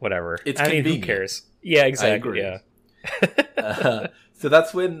 whatever. It's convenient. Who cares? Yeah, exactly. Yeah. So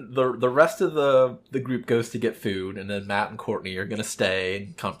that's when the rest of the group goes to get food, and then Matt and Courtney are going to stay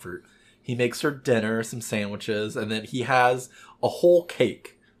and comfort He makes her dinner, some sandwiches, and then he has a whole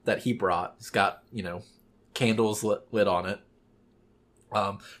cake that he brought. He's got, candles lit on it.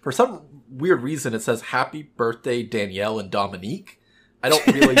 For some weird reason, it says "Happy Birthday, Danielle and Dominique." I don't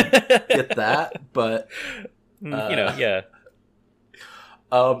really get that, but yeah.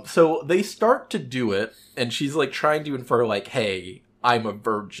 So they start to do it, and she's like trying to infer like, "Hey, I'm a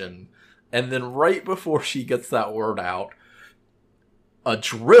virgin," and then right before she gets that word out, a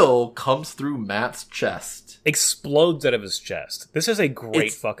drill comes through Matt's chest, explodes out of his chest. This is a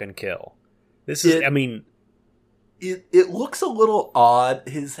great fucking kill. This is, It looks a little odd.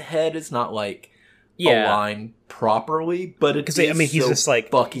 His head is not aligned properly, but it is he's just like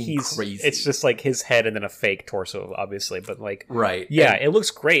fucking crazy. It's just like his head and then a fake torso, obviously, but right. Yeah, and it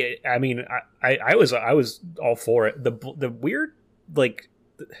looks great. I mean, I was all for it. The weird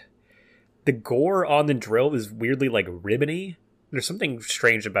the gore on the drill is weirdly ribbony. There's something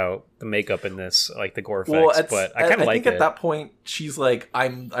strange about the makeup in this, the gore effects, but I kind of like it. I think at that point, she's like,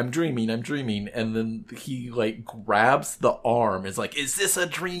 I'm dreaming, and then he, grabs the arm, is like, is this a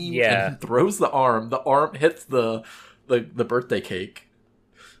dream? Yeah. And throws the arm hits the birthday cake.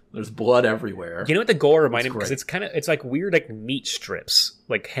 There's blood everywhere. You know what the gore reminded me? Because it's like weird, meat strips,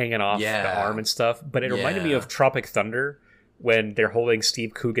 hanging off the arm and stuff, but it reminded me of Tropic Thunder, when they're holding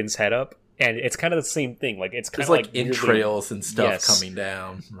Steve Coogan's head up. And it's kind of the same thing. It's kind of entrails and stuff coming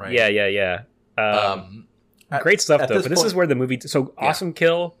down, right? Yeah. Great stuff, though. But this is where the movie... awesome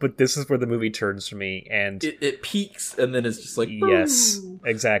kill, but this is where the movie turns for me. And it peaks, and then it's just like... Yes,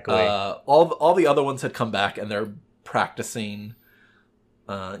 exactly. All the other ones had come back, and they're practicing...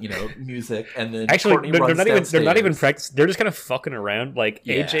 music, and then actually, they're not even practicing. They're just kind of fucking around.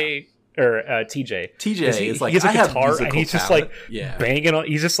 AJ... Or TJ. Is he has a guitar and he's just talent. Banging on.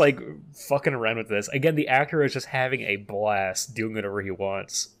 He's just fucking around with this. Again, the actor is just having a blast doing whatever he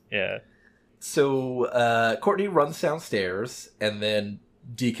wants. Yeah. So Courtney runs downstairs, and then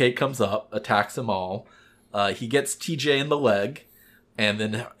DK comes up, attacks them all. He gets TJ in the leg, and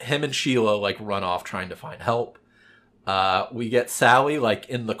then him and Sheila run off trying to find help. We get Sally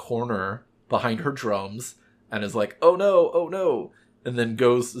in the corner behind her drums, and is like, "Oh no." And then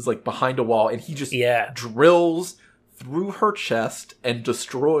is behind a wall, and he just drills through her chest and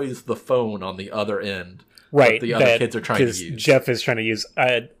destroys the phone on the other end. Right, that the other kids are trying to use. Jeff is trying to use.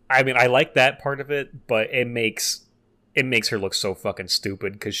 I like that part of it, but it makes her look so fucking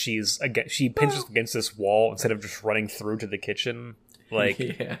stupid because she pinches against this wall instead of just running through to the kitchen.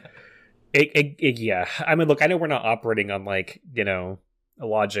 Yeah. I mean, look, I know we're not operating on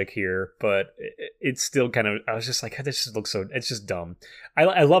logic here, but it's still kind of... I was just like, this just looks so... It's just dumb.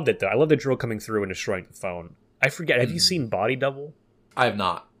 I loved it, though. I love the drill coming through and destroying the phone. I forget, have you seen Body Double? I have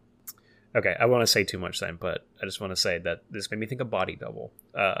not. Okay, I won't say too much then, but I just want to say that this made me think of Body Double,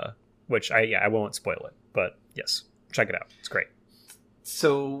 which I won't spoil it, but yes, check it out. It's great.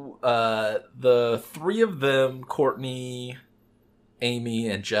 So, the three of them, Courtney, Amy,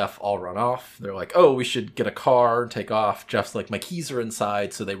 and Jeff all run off. They're like, oh, we should get a car and take off. Jeff's like, my keys are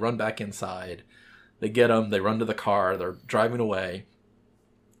inside, so they run back inside. They get them, they run to the car, they're driving away.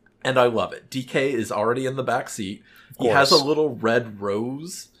 And I love it. DK is already in the back seat. He has a little red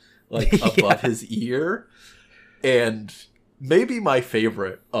rose, above his ear. And maybe my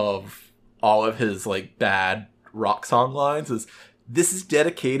favorite of all of his, bad rock song lines is, this is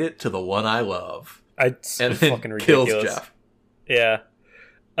dedicated to the one I love. It's and fucking ridiculous. Kills Jeff. Yeah.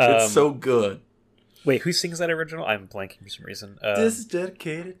 It's so good. Wait, who sings that original? I'm blanking for some reason. This is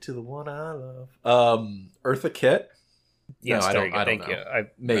dedicated to the one I love. Eartha Kitt? Yes, no, I don't Thank know. you.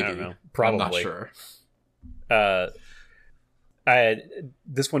 Maybe. I don't know. Probably. I'm not sure.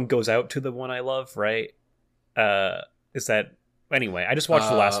 This one goes out to the one I love, right? Is that... Anyway, I just watched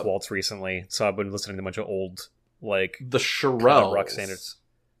The Last Waltz recently, so I've been listening to a bunch of old, the Shirelles. rock standards.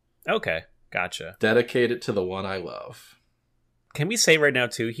 Okay, gotcha. Dedicated to the one I love. Can we say right now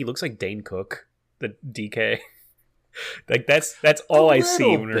too? He looks like Dane Cook, the DK. That's all I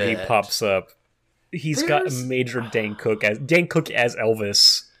see when he pops up. He's got a major Dane Cook as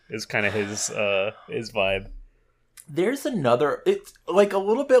Elvis is kind of his vibe. There's another. It's a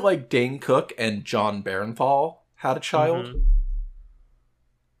little bit like Dane Cook and John Barenthal had a child. Mm-hmm.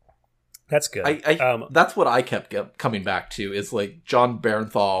 That's good. That's what I kept coming back to is John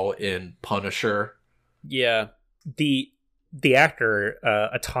Barenthal in Punisher. Yeah, the actor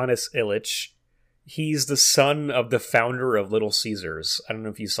Atanas Illich, he's the son of the founder of Little Caesars. I don't know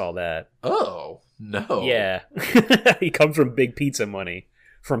if you saw that. Oh no! Yeah, he comes from big pizza money,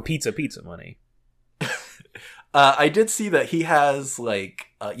 from pizza money. I did see that he has a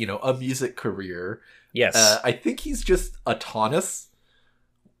music career. Yes, I think he's just Atanas.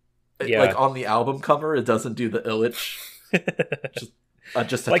 Yeah. Like on the album cover, it doesn't do the Illich.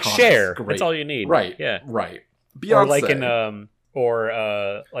 just a like Cher. That's all you need. Right. Yeah. Right. Beyonce.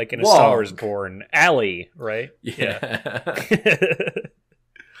 Like in A Star Is Born, Allie, right? Yeah.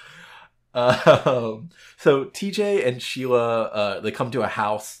 So TJ and Sheila, they come to a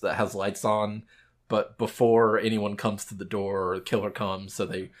house that has lights on, but before anyone comes to the door, the killer comes, so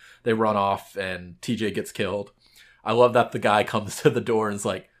they run off, and TJ gets killed. I love that the guy comes to the door and is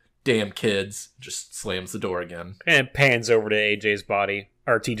like, "Damn kids!" Just slams the door again, and pans over to AJ's body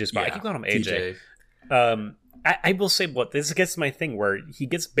or TJ's body. Yeah, I keep calling him AJ. I will say, this gets my thing where he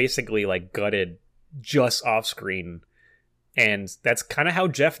gets basically like gutted just off screen. And that's kind of how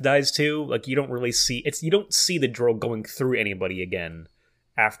Jeff dies too. Like you don't really see you don't see the drill going through anybody again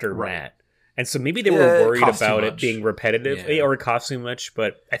after Matt. And so maybe they were worried about it being repetitive or it cost too much.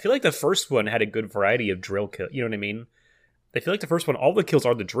 But I feel like the first one had a good variety of drill kill. You know what I mean? I feel like the first one, all the kills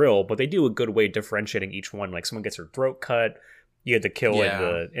are the drill, but they do a good way differentiating each one. Like someone gets their throat cut. You had the kill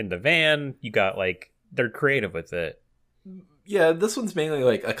in the van. You got like they're creative with it. Yeah, this one's mainly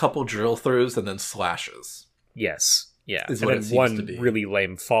like a couple drill throughs and then slashes. Yes. Yeah. Is and what then it seems one to be. really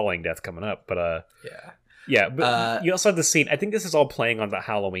lame falling death coming up. But yeah. But you also have the scene. I think this is all playing on the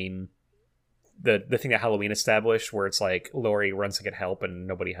Halloween, the thing that Halloween established, where it's like Laurie runs to get help and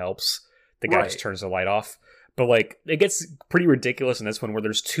nobody helps. The guy just turns the light off. But like it gets pretty ridiculous in this one, where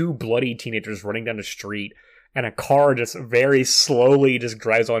there's two bloody teenagers running down the street, and a car just very slowly just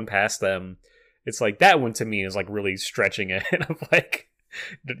drives on past them. It's like that one to me is like really stretching it of like,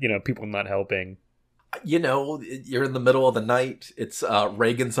 people not helping. You're in the middle of the night. It's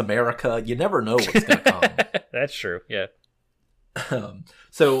Reagan's America. You never know what's going to come. That's true. Yeah.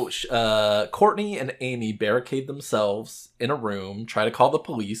 So Courtney and Amy barricade themselves in a room, try to call the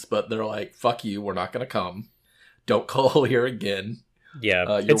police, but they're like, "Fuck you, we're not going to come. Don't call here again."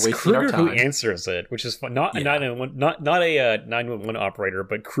 Yeah, it's Kruger who answers it, which is fun. Not a 911 operator,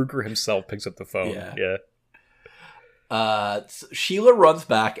 but Kruger himself picks up the phone. Yeah. Sheila runs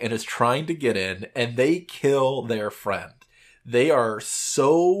back and is trying to get in, and they kill their friend. They are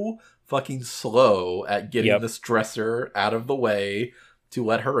so fucking slow at getting this dresser out of the way to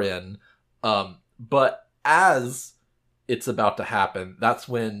let her in. But as it's about to happen, that's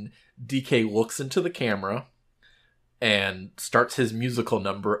when DK looks into the camera and starts his musical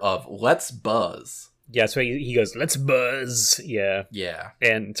number of "Let's Buzz." Yeah, so he goes, "Let's buzz." Yeah.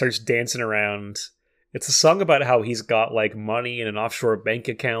 And starts dancing around. It's a song about how he's got like money in an offshore bank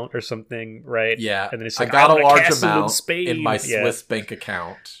account or something, right? Yeah. And then it's like, I got a large amount in my Swiss bank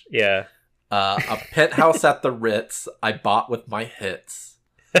account. Yeah. A penthouse at the Ritz I bought with my hits.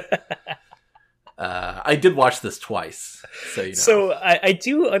 I did watch this twice, so you know. So I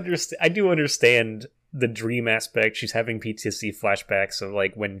do understand the dream aspect. She's having PTSD flashbacks of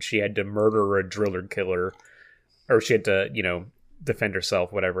like when she had to murder a driller killer, or she had to, defend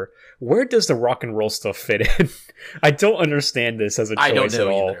herself, whatever. Where does the rock and roll stuff fit in? I don't understand this as a choice I don't know at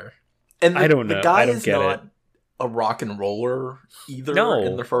all. either. And I don't know. The guy I don't is get not it. a rock and roller either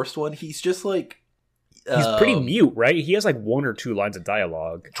in the first one. He's just like... He's pretty mute, right? He has like one or two lines of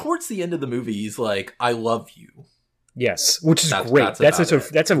dialogue. Towards the end of the movie, he's like, "I love you." Yes, which is great.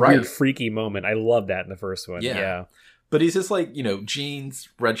 That's a weird, freaky moment. I love that in the first one. Yeah. But he's just like, jeans,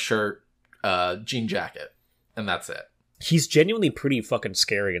 red shirt, jean jacket, and that's it. He's genuinely pretty fucking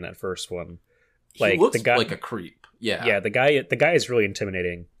scary in that first one. Like, he looks like a creep. Yeah. Yeah, the guy is really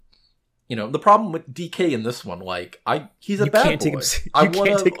intimidating. The problem with DK in this one, he's a bad boy. I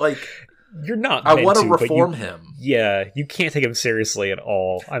want to, you're not. I want to reform him. Yeah, you can't take him seriously at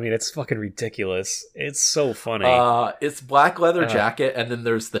all. I mean, it's fucking ridiculous. It's so funny. It's black leather jacket, and then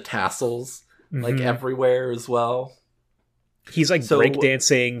there's the tassels everywhere as well. He's like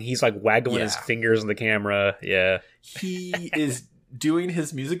breakdancing. He's like waggling his fingers on the camera. Yeah, he is doing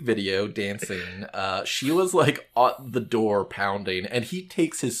his music video, dancing. Sheila's like at the door pounding, and he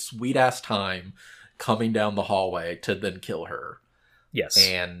takes his sweet ass time coming down the hallway to then kill her. Yes,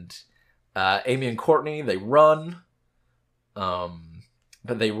 and. Amy and Courtney, they run, but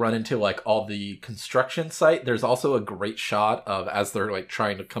they run into all the construction site. There's also a great shot of, as they're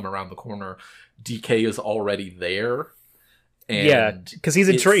trying to come around the corner, DK is already there. And because he's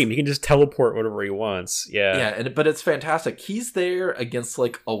a dream. He can just teleport whatever he wants. But it's fantastic. He's there against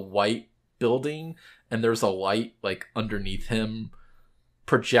a white building, and there's a light underneath him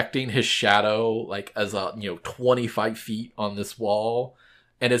projecting his shadow as a 25 feet on this wall.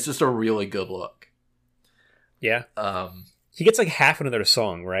 And it's just a really good look. Yeah. He gets half another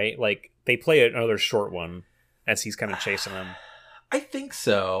song, right? They play another short one as he's kind of chasing them. I think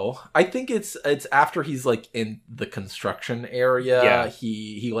so. I think it's after he's like in the construction area. Yeah.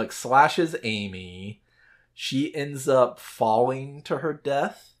 He like slashes Amy. She ends up falling to her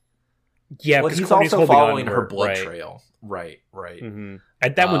death. Yeah, because he's Courtney's also following her, her blood right. trail. Right. Mm-hmm.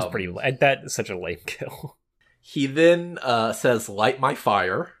 And that one's pretty. That's such a lame kill. He then says, "Light my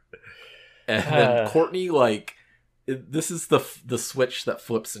fire," and then Courtney like. This is the switch that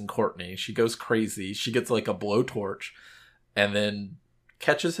flips in Courtney. She goes crazy. She gets like a blowtorch, and then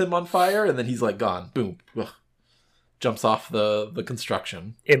catches him on fire, and then he's like gone. Boom. Ugh. Jumps off the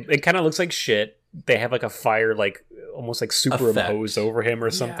construction. It kind of looks like shit. They have like a fire, like almost like superimposed over him or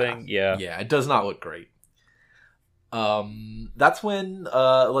something. Yeah. It does not look great. That's when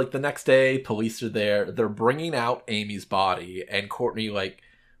like the next day, police are there. They're bringing out Amy's body, and Courtney like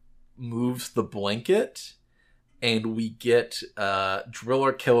moves the blanket. And we get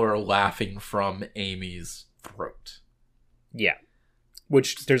Driller Killer laughing from Amy's throat. Yeah.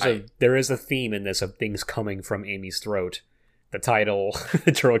 Which there is a theme in this of things coming from Amy's throat. The title,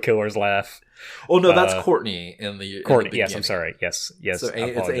 the Driller Killer's laugh. Oh no, that's Courtney in the Courtney, yes, I'm sorry. Yes. So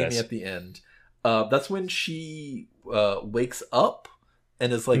it's Amy at the end. That's when she wakes up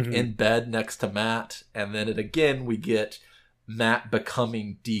and is like in bed next to Matt, and then we get Matt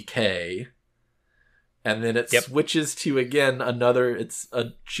becoming DK. And then it switches to again another.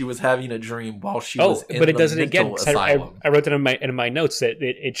 She was having a dream while she was in the mental asylum. I wrote that in my notes that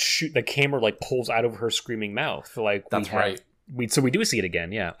the camera like pulls out of her screaming mouth. Like that's right. We do see it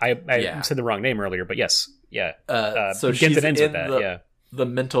again. Yeah, I said the wrong name earlier, but yes, yeah. So she's in the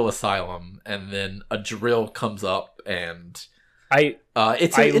mental asylum, and then a drill comes up, and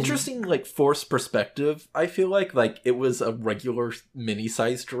it's an interesting like forced perspective. I feel like it was a regular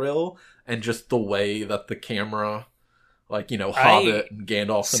mini-sized drill. And just the way that the camera, Hobbit and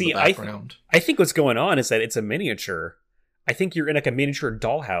Gandalf in the background. I think what's going on is that it's a miniature. I think you're in like a miniature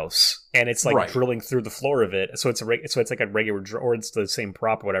dollhouse, and it's like drilling through the floor of it. So it's like a regular, or it's the same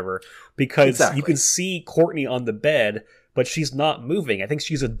prop or whatever. Because you can see Courtney on the bed, but she's not moving. I think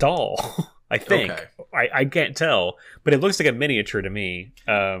she's a doll. I think. Okay. I can't tell, but it looks like a miniature to me.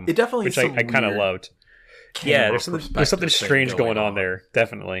 It definitely, which I kind of loved. Yeah, there's something strange going on there.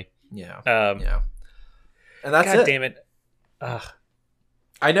 Definitely. Yeah. And that's God it. Damn it. Ugh.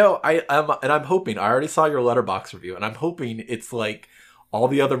 I know. I'm hoping. I already saw your Letterboxd review, and I'm hoping it's like all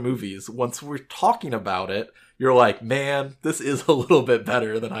the other movies. Once we're talking about it, you're like, man, this is a little bit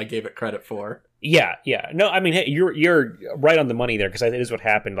better than I gave it credit for. Yeah. No, I mean, hey, you're right on the money there, because it is what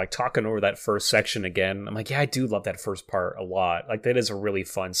happened. Like talking over that first section again, I'm like, yeah, I do love that first part a lot. Like that is a really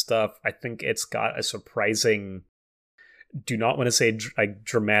fun stuff. I think it's got a surprising. Do not want to say like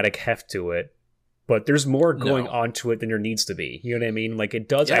dramatic heft to it, but there's more going on to it than there needs to be. You know what I mean? Like it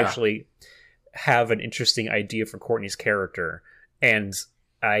does actually have an interesting idea for Courtney's character, and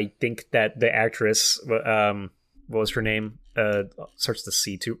I think that the actress, what was her name? Starts with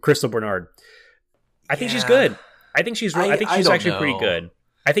C too. Crystal Bernard. I think she's good. I think she's actually pretty good.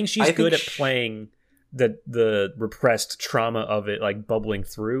 I think she's good at playing the repressed trauma of it, like bubbling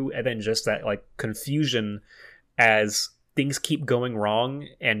through, and then just that like confusion as things keep going wrong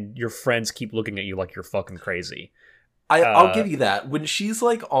and your friends keep looking at you like you're fucking crazy. I'll give you that. When she's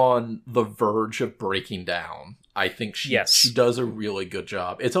like on the verge of breaking down, I think she does a really good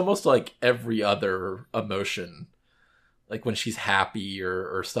job. It's almost like every other emotion. Like when she's happy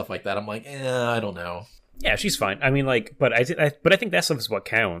or stuff like that, I'm like, I don't know. Yeah, she's fine. I mean, like, but I think that stuff is what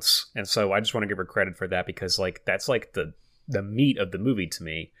counts. And so I just want to give her credit for that, because like that's like the meat of the movie to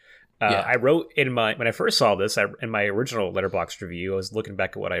me. I wrote when I first saw this, in my original Letterboxd review, I was looking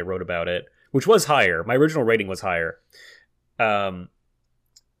back at what I wrote about it, which was higher. My original rating was higher. I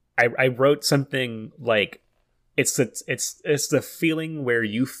wrote something like, it's the feeling where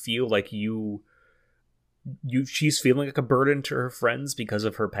you feel like she's feeling like a burden to her friends because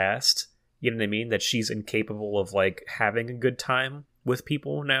of her past. You know what I mean? That she's incapable of like having a good time with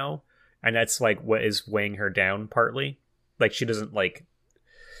people now, and that's like what is weighing her down partly. Like she doesn't like.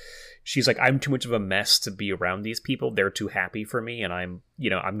 She's like, I'm too much of a mess to be around these people. They're too happy for me, and I'm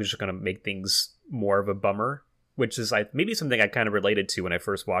just going to make things more of a bummer, which is maybe something I kind of related to when I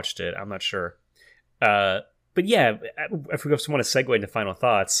first watched it. I'm not sure. But yeah, if we just want to segue into final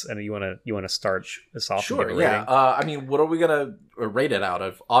thoughts, and you want to start us off. Sure, yeah. I mean, what are we gonna rate it out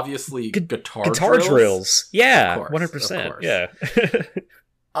of? Obviously, guitar drills. Yeah, 100%. Yeah.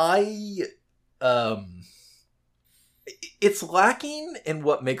 It's lacking in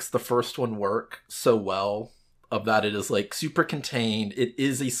what makes the first one work so well. Of that, it is like super contained. It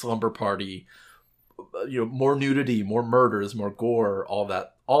is a slumber party. More nudity, more murders, more gore, all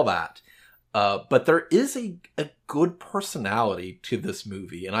that. But there is a good personality to this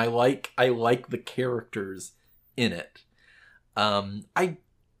movie, and I like the characters in it. I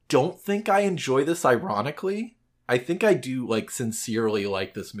don't think I enjoy this ironically. I think I do sincerely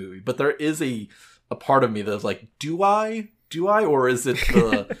like this movie, but there is a part of me that's like, do I, or is it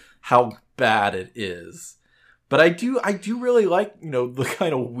the how bad it is? But I do really like, the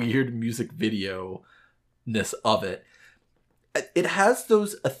kind of weird music video-ness of it. It has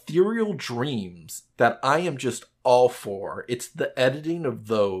those ethereal dreams that I am just all for. It's the editing of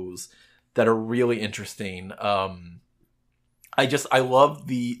those that are really interesting. I love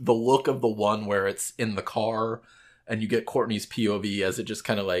the look of the one where it's in the car and you get Courtney's POV as it just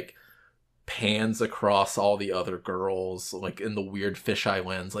kind of pans across all the other girls, in the weird fisheye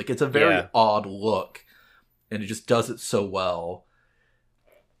lens. It's a very odd look, and it just does it so well.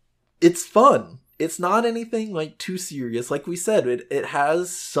 It's fun. It's not anything too serious. Like we said, it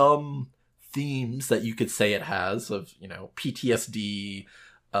has some themes that you could say it has of, PTSD,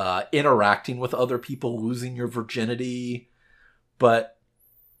 interacting with other people, losing your virginity, but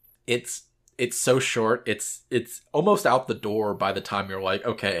it's so short. It's almost out the door by the time you're like,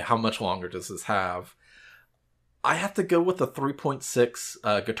 okay, how much longer does this have? I have to go with the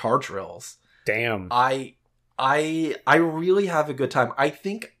 3.6 guitar drills. Damn. I really have a good time. I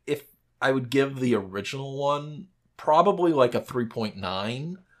think if I would give the original one probably a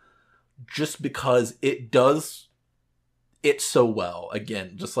 3.9, just because it does it so well.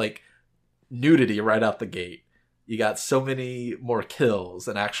 Again, just nudity right out the gate. You got so many more kills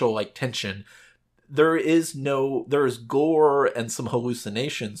and actual tension. There is gore and some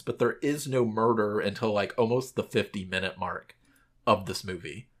hallucinations, but there is no murder until almost the 50-minute mark of this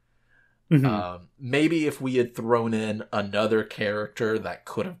movie. Mm-hmm. Maybe if we had thrown in another character that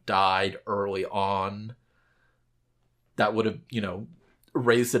could have died early on, that would have,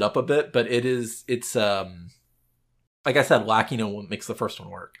 raised it up a bit. But it's like I said, lacking in what makes the first one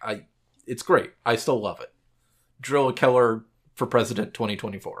work. It's great. I still love it. Drill a killer for president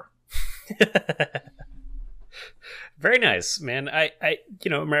 2024. Very nice, man. I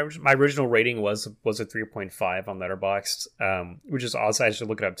my original rating was a 3.5 on Letterboxd, which is awesome. I should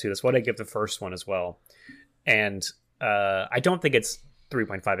look it up too. That's what I give the first one as well. And I don't think it's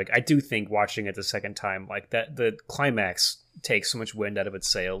 3.5. I do think watching it the second time, that the climax takes so much wind out of its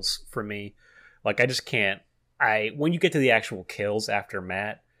sails for me. I just can't. When you get to the actual kills after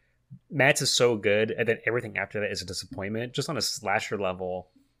Matt's is so good, and then everything after that is a disappointment. Just on a slasher level,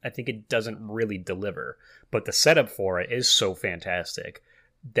 I think it doesn't really deliver. But the setup for it is so fantastic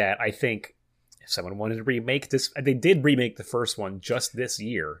that I think if someone wanted to remake this, they did remake the first one just this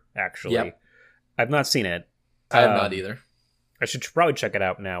year, actually. Yep. I've not seen it. I have not either. I should probably check it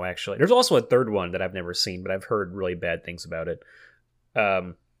out now, actually. There's also a third one that I've never seen, but I've heard really bad things about it.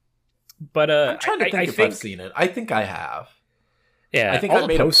 But I'm trying to think if I've seen it. I think I have. Yeah, I think all I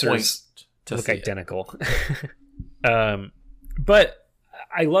made the posters look identical. But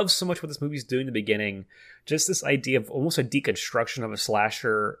I love so much what this movie's doing in the beginning. Just this idea of almost a deconstruction of a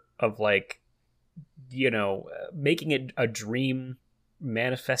slasher, of making it a dream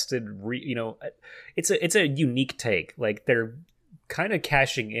manifested. It's a unique take. They're kind of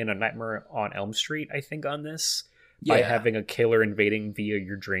cashing in a Nightmare on Elm Street, I think, on this by having a killer invading via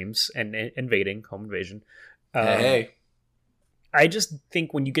your dreams and invading home invasion. Hey. I just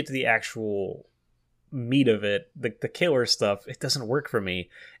think when you get to the actual meat of it, the killer stuff, it doesn't work for me.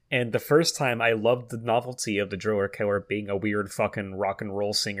 And the first time, I loved the novelty of the driller killer being a weird fucking rock and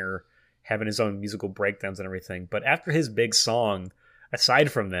roll singer, having his own musical breakdowns and everything. But after his big song,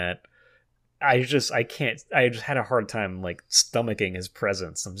 aside from that, I just had a hard time stomaching his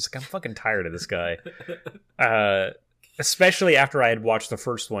presence. I'm fucking tired of this guy. Especially after I had watched the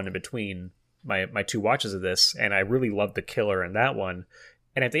first one in between my two watches of this, and I really loved the killer in that one.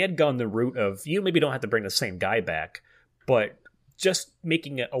 And if they had gone the route of, you maybe don't have to bring the same guy back, but just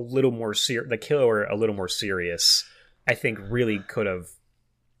making it a little more the killer a little more serious, I think really could have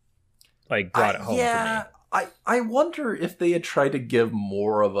brought it home for me. I wonder if they had tried to give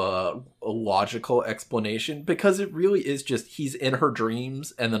more of a logical explanation, because it really is just he's in her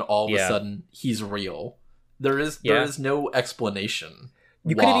dreams and then all of a sudden he's real. There is no explanation.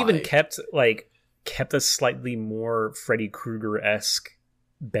 You could have even kept a slightly more Freddy Krueger-esque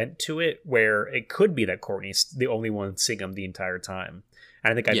bent to it, where it could be that Courtney's the only one seeing him the entire time.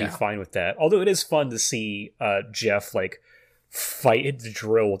 And I think I'd be fine with that. Although it is fun to see Jeff fight the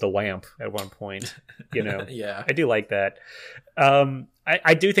drill with a lamp at one point. Yeah, I do like that.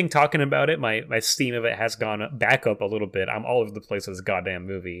 I do think talking about it, my steam of it has gone back up a little bit. I'm all over the place with this goddamn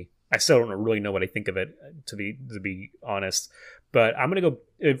movie. I still don't really know what I think of it, to be honest. But I'm gonna go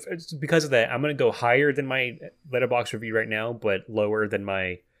because of that. I'm gonna go higher than my Letterboxd review right now, but lower than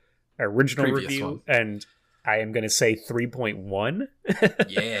my original Previous review, one. and I am gonna say 3.1.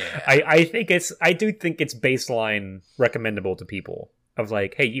 Yeah. I do think it's baseline recommendable to people. Of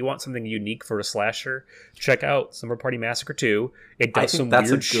like, hey, you want something unique for a slasher? Check out Summer Party Massacre 2. It does some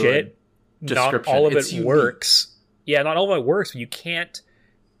weird shit. Not all of it works. Yeah, not all of it works, but you can't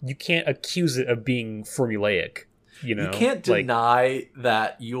accuse it of being formulaic. You know, you can't deny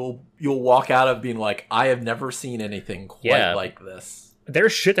that you'll walk out of being like, I have never seen anything quite like this.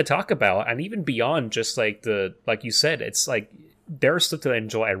 There's shit to talk about, and even beyond just like like you said, it's like there's stuff to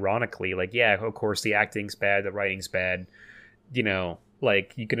enjoy ironically. Like, yeah, of course the acting's bad, the writing's bad. You know,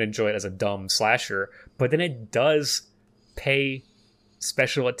 like you can enjoy it as a dumb slasher, but then it does pay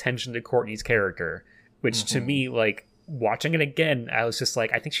special attention to Courtney's character, which to me, like watching it again, I was just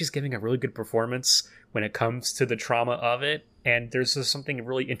like, I think she's giving a really good performance when it comes to the trauma of it. And there's just something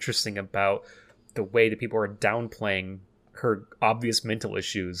really interesting about the way that people are downplaying her obvious mental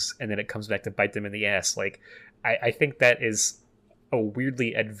issues, and then it comes back to bite them in the ass. Like, I think that is a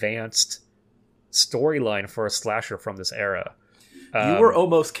weirdly advanced storyline for a slasher from this era. You were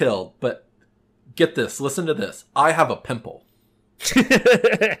almost killed, but get this, listen to this. I have a pimple.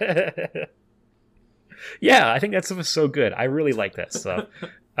 Yeah, I think that stuff is so good. I really like that stuff.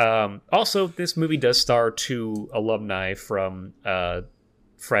 Also, this movie does star 2 alumni from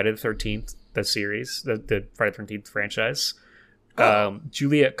Friday the 13th, the series, the Friday the 13th franchise.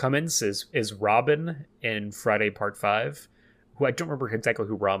 Juliet Cummins is Robin in Friday Part 5, who I don't remember exactly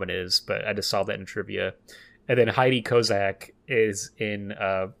who Robin is, but I just saw that in trivia. And then Heidi Kozak is in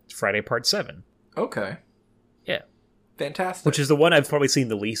Friday Part 7. Okay. Yeah. Fantastic. Which is the one I've probably seen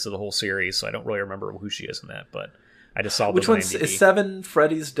the least of the whole series, so I don't really remember who she is in that, but I just saw which one's is 7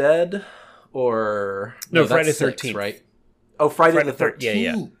 Freddy's Dead? Or no Friday the 13th, right? Oh, Friday the 13th.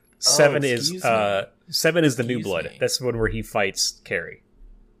 Yeah. 7 is 7 is the New Blood. That's the one where he fights Carrie.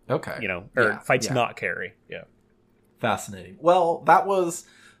 Okay. You know, or fights not Carrie. Yeah. Fascinating. Well, that was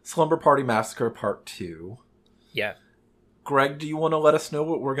Slumber Party Massacre Part 2. Yeah. Greg, do you want to let us know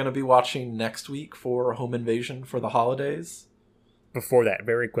what we're going to be watching next week for Home Invasion for the holidays? Before that,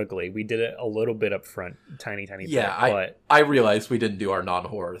 very quickly, we did it a little bit up front, tiny bit. Yeah, I realized we didn't do our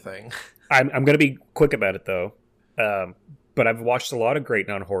non-horror thing. I'm going to be quick about it, though. But I've watched a lot of great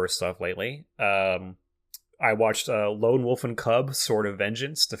non-horror stuff lately. I watched Lone Wolf and Cub, Sword of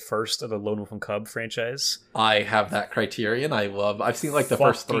Vengeance, the first of the Lone Wolf and Cub franchise. I have that criterion. I've seen like the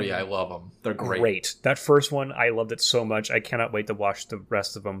first 3. I love them. They're great. That first one, I loved it so much. I cannot wait to watch the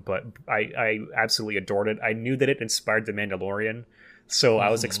rest of them, but I absolutely adored it. I knew that it inspired The Mandalorian, so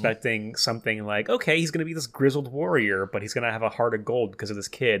I was expecting something like, okay, he's going to be this grizzled warrior, but he's going to have a heart of gold because of this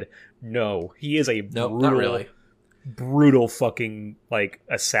kid. No, he is a brutal fucking like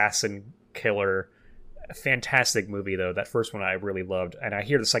assassin killer. Fantastic movie though. That first one I really loved, and I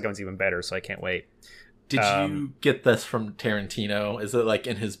hear the second one's even better, so I can't wait. Did you get this from Tarantino? Is it like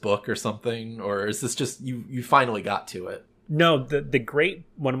in his book or something, or is this just you finally got to it? No, the great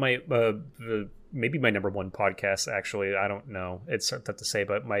one of my maybe my number one podcast, actually, I don't know, it's tough to say,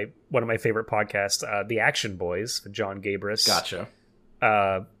 but one of my favorite podcasts, The Action Boys, John Gabris, gotcha,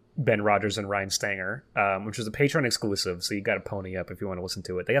 Ben Rogers and Ryan Stanger, which is a Patreon exclusive, so you got to pony up if you want to listen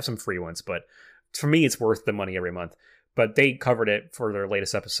to it. They have some free ones, but for me, it's worth the money every month. But they covered it for their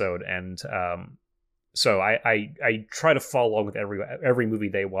latest episode, and so I try to follow along with every movie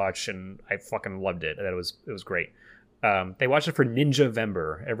they watch, and I fucking loved it. It was great. They watch it for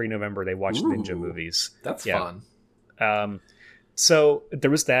Ninja-vember. Every November they watch ninja movies. That's fun. So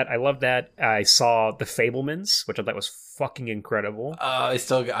there was that. I love that. I saw The Fabelmans, which I thought was fucking incredible. I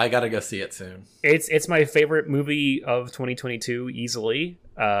gotta go see it soon. It's my favorite movie of 2022 easily.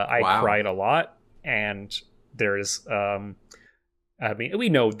 I cried a lot, and there's I mean, we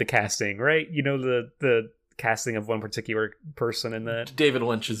know the casting, right? You know the casting of one particular person in that. David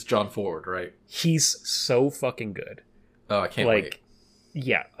Lynch's John Ford, right? He's so fucking good. Oh, I can't wait.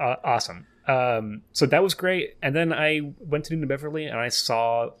 Yeah, awesome. So that was great. And then I went to New Beverly and I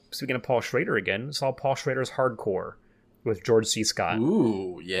saw, speaking of Paul Schrader again, saw Paul Schrader's Hardcore with George C. Scott.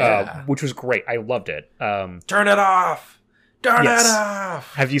 Ooh, yeah. Which was great. I loved it. Turn it off! Turn it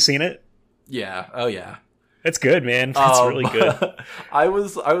off! Have you seen it? Yeah. Oh, yeah. It's good, man. It's really good. I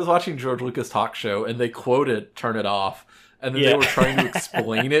was watching George Lucas' talk show and they quoted "Turn It Off," and then they were trying to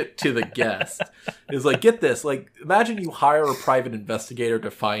explain it to the guest. It was like, get this, like, imagine you hire a private investigator to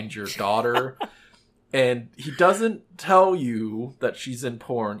find your daughter, and he doesn't tell you that she's in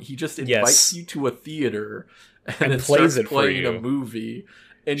porn. He just invites you to a theater, and it plays starts it for playing you. a movie.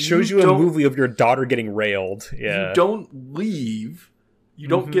 And shows you a movie of your daughter getting railed. Yeah. You don't leave. You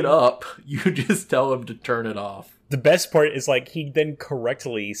don't get up. You just tell him to turn it off. The best part is, like, he then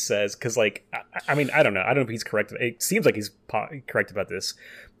correctly says, because, like, I mean, I don't know if he's correct. It seems like he's correct about this,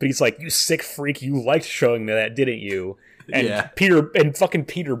 but he's like, "You sick freak, you liked showing me that, didn't you?" And fucking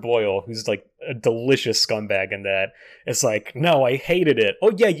Peter Boyle, who's like a delicious scumbag in that, it's like, "No, I hated it."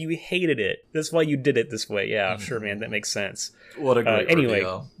 "Oh yeah, you hated it. That's why you did it this way." Yeah, sure, man, that makes sense. What a great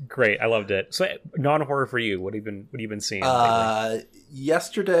reveal. Great, I loved it. So, non-horror for you. What have you been seeing lately?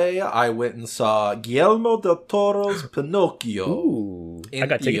 Yesterday, I went and saw Guillermo del Toro's Pinocchio. Ooh, I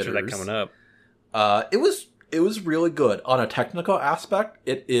got tickets for that coming up. It was really good. On a technical aspect,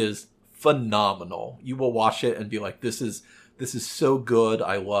 it is phenomenal. You will watch it and be like, this is so good.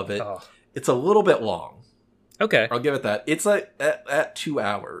 I love it. Oh. It's a little bit long. Okay, I'll give it that. It's like at 2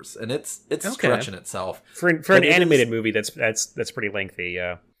 hours, and it's stretching itself for an animated movie. That's pretty lengthy.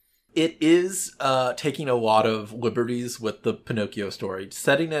 Yeah. It is taking a lot of liberties with the Pinocchio story,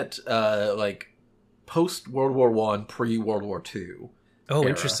 setting it like post World War I, pre World War II. Oh, era.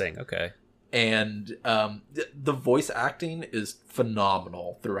 Interesting. Okay. And the voice acting is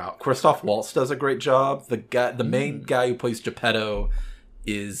phenomenal throughout. Christoph Waltz does a great job. The main guy who plays Geppetto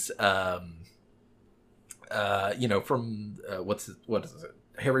is from what is it?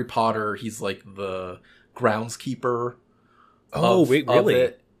 Harry Potter. He's like the groundskeeper. Oh, wait, really? Of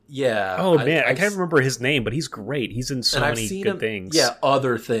it. Yeah. Oh man, I can't remember his name, but he's great. He's in so many good things. Yeah,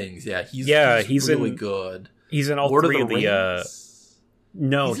 other things. Yeah, he's really good. He's in all Lord three of the Rings?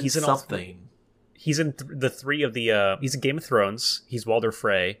 No, he's in something. He's in the three of the. He's in Game of Thrones. He's Walder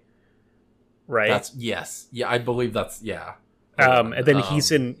Frey. Right. Yes. Yeah, I believe that's yeah. And then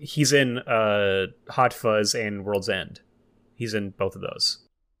he's in Hot Fuzz and World's End. He's in both of those.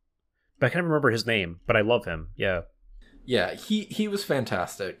 But I can't remember his name. But I love him. Yeah. Yeah, he was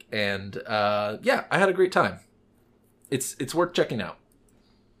fantastic, and I had a great time. It's worth checking out.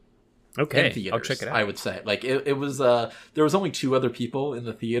 Okay, in theaters, I'll check it out. I would say it was there was only 2 other people in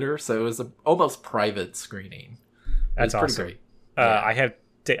the theater, so it was an almost private screening. That's pretty awesome. Great. I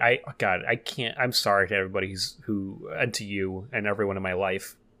can't. I'm sorry to everybody and to you and everyone in my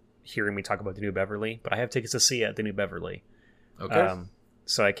life hearing me talk about the New Beverly, but I have tickets to see it at the New Beverly. Okay.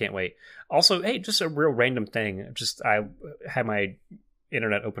 So I can't wait. Also, hey, just a real random thing. I had my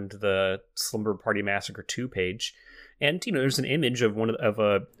internet open to the Slumber Party Massacre 2 page, and there's an image of of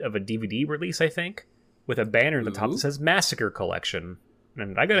a DVD release, I think, with a banner at the top that says Massacre Collection,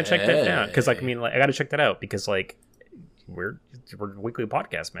 and I gotta check that down because I gotta check that out because we're a weekly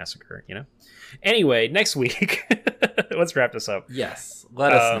podcast Massacre, Anyway, next week, let's wrap this up. Yes,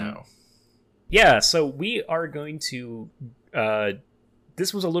 let us know. Yeah, so we are going to.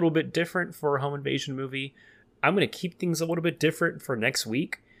 This was a little bit different for a home invasion movie. I'm going to keep things a little bit different for next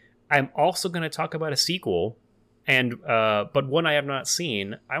week. I'm also going to talk about a sequel, but one I have not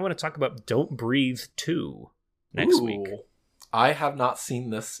seen. I want to talk about Don't Breathe 2 next week. I have not seen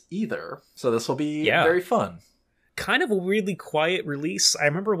this either, so this will be very fun. Kind of a weirdly quiet release. I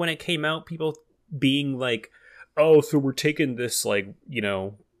remember when it came out, people being like, "Oh, so we're taking this kind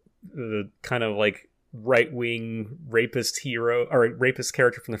of like right-wing rapist hero or rapist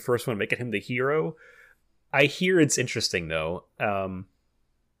character from the first one, making him the hero." I hear it's interesting though,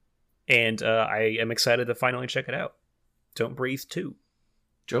 and I am excited to finally check it out. Don't Breathe 2.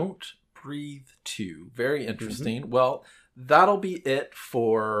 Don't Breathe 2. Very interesting. Mm-hmm. Well, that'll be it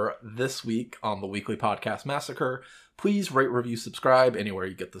for this week on the Weekly Podcast Massacre. Please rate, review, subscribe anywhere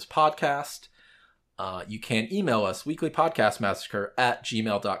you get this podcast. You can email us,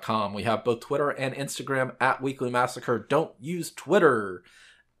 weeklypodcastmassacre@gmail.com. We have both Twitter and Instagram @weeklymassacre. Don't use Twitter.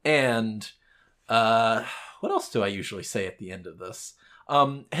 And what else do I usually say at the end of this?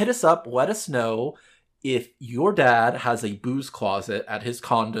 Hit us up. Let us know if your dad has a booze closet at his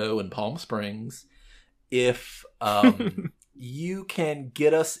condo in Palm Springs. If you can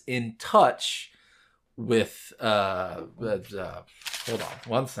get us in touch with hold on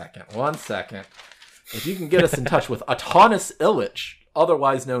one second. If you can get us in touch with Atanas Illich,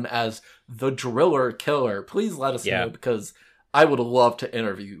 otherwise known as the Driller Killer, please let us know, because I would love to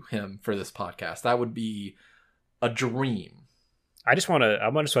interview him for this podcast. That would be a dream. I want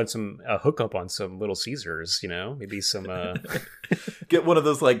to some hookup on some Little Caesars, maybe some get one of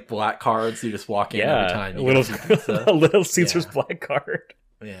those like black cards you just walk in every time. A Little Caesars black card.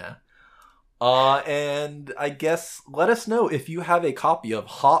 Yeah. And I guess let us know if you have a copy of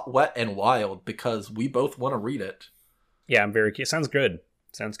Hot, Wet, and Wild, because we both want to read it. Yeah, I'm very curious. Sounds good.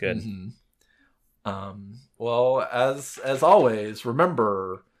 Mm-hmm. Well, as always,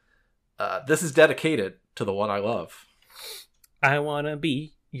 remember, this is dedicated to the one I love. I wanna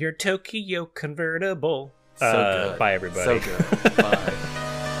be your Tokyo convertible. So good. Bye, everybody. So good. Bye.